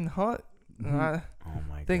lot of time to hunt. And I Oh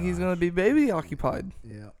my god. think he's gonna be baby occupied.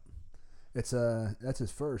 Yeah. It's that's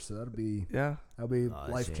his first, so that'll be Yeah.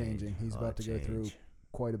 life changing. He's about to go through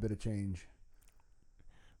quite a bit of change.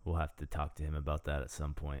 We'll have to talk to him about that at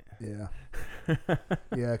some point. Yeah.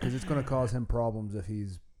 Yeah, because it's going to cause him problems if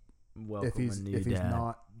he's Welcome if a new he's dad.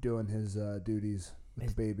 not doing his duties with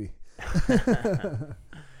the baby.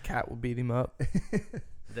 Cat will beat him up.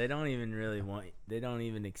 They don't even really want. They don't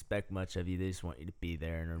even expect much of you. They just want you to be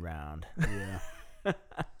there and around. Yeah.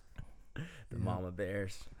 The Yeah. mama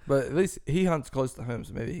bears. But at least he hunts close to home,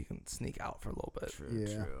 so maybe he can sneak out for a little bit. True.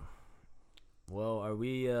 Yeah. True. Well, are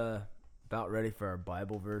we about ready for our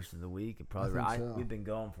Bible verse of the week? It probably. think so. We've been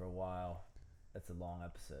going for a while. That's a long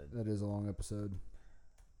episode, That is a long episode.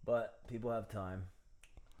 but people have time.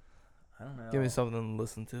 I don't know. Give me something to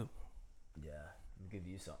listen to. Yeah, I'll give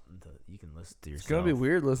you something to you can listen to It's yourself. gonna be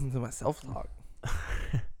weird listening to myself talk.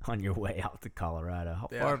 On your way out to Colorado. How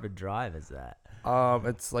Yeah. far of a drive is that?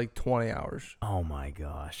 It's like 20 hours. Oh my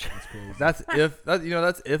gosh. That's crazy.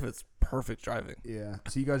 That's if it's perfect driving, Yeah.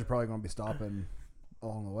 So you guys are probably going to be stopping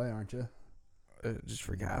along the way, aren't you? just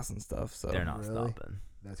for gas and stuff. So They're not Really? stopping.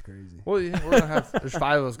 That's crazy. Well, yeah, we're gonna have. There's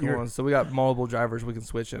 5 of us You're- going, so we got multiple drivers. We can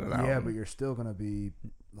switch in and out. Yeah, but you're still going to be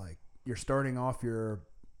like you're starting off your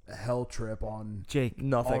hell trip on Jake,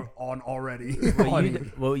 nothing. on already.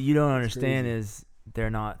 what you don't That's understand crazy. is they're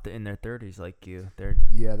not in their 30s like you. They're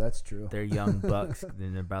Yeah, that's true. young bucks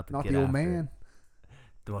and they're about to Not get the old after it. man.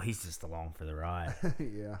 Well, he's just along for the ride.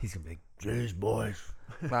 Yeah. He's gonna be like, "Jeez, boys."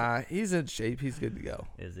 Nah, he's in shape. He's good to go.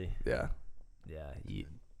 Is he? Yeah, Yeah.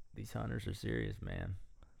 These hunters are serious, man.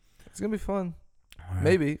 it's gonna be fun. All right.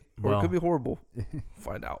 Maybe, or Well- it could be horrible.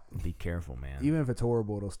 Find out. Be careful, man. Even if it's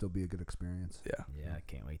horrible, it'll still be a good experience. Yeah. Yeah, I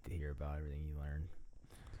can't wait to hear about everything you learned.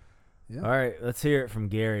 Yeah. All right, let's hear it from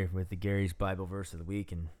Gary with the Gary's Bible verse of the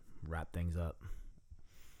week and wrap things up.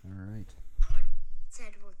 All right.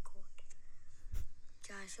 Said record.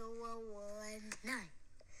 Joshua 1:9.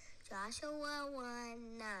 Joshua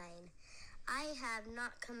 1:9. I have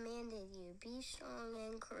not commanded you. Be strong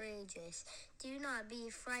and courageous. Do not be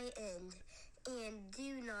frightened, and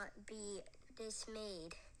do not be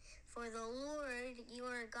dismayed. For the Lord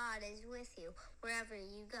your God is with you wherever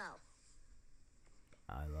you go.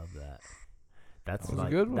 I love that. That's That was a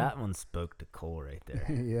like good one. that one spoke to Cole right there.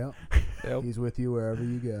 Yep. Yep. He's with you wherever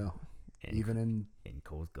you go, And, even in. and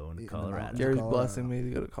Cole's going to in the Colorado. mountains. Gary's Colorado. blessing me to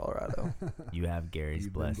go to Colorado. You have Gary's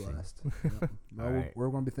You've blessing. been blessed. Yep. Well, All right. we're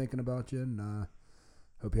going to be thinking about you, and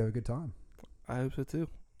hope you have a good time. I hope so too.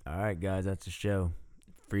 All right, guys, that's the show.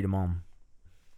 Freedom on.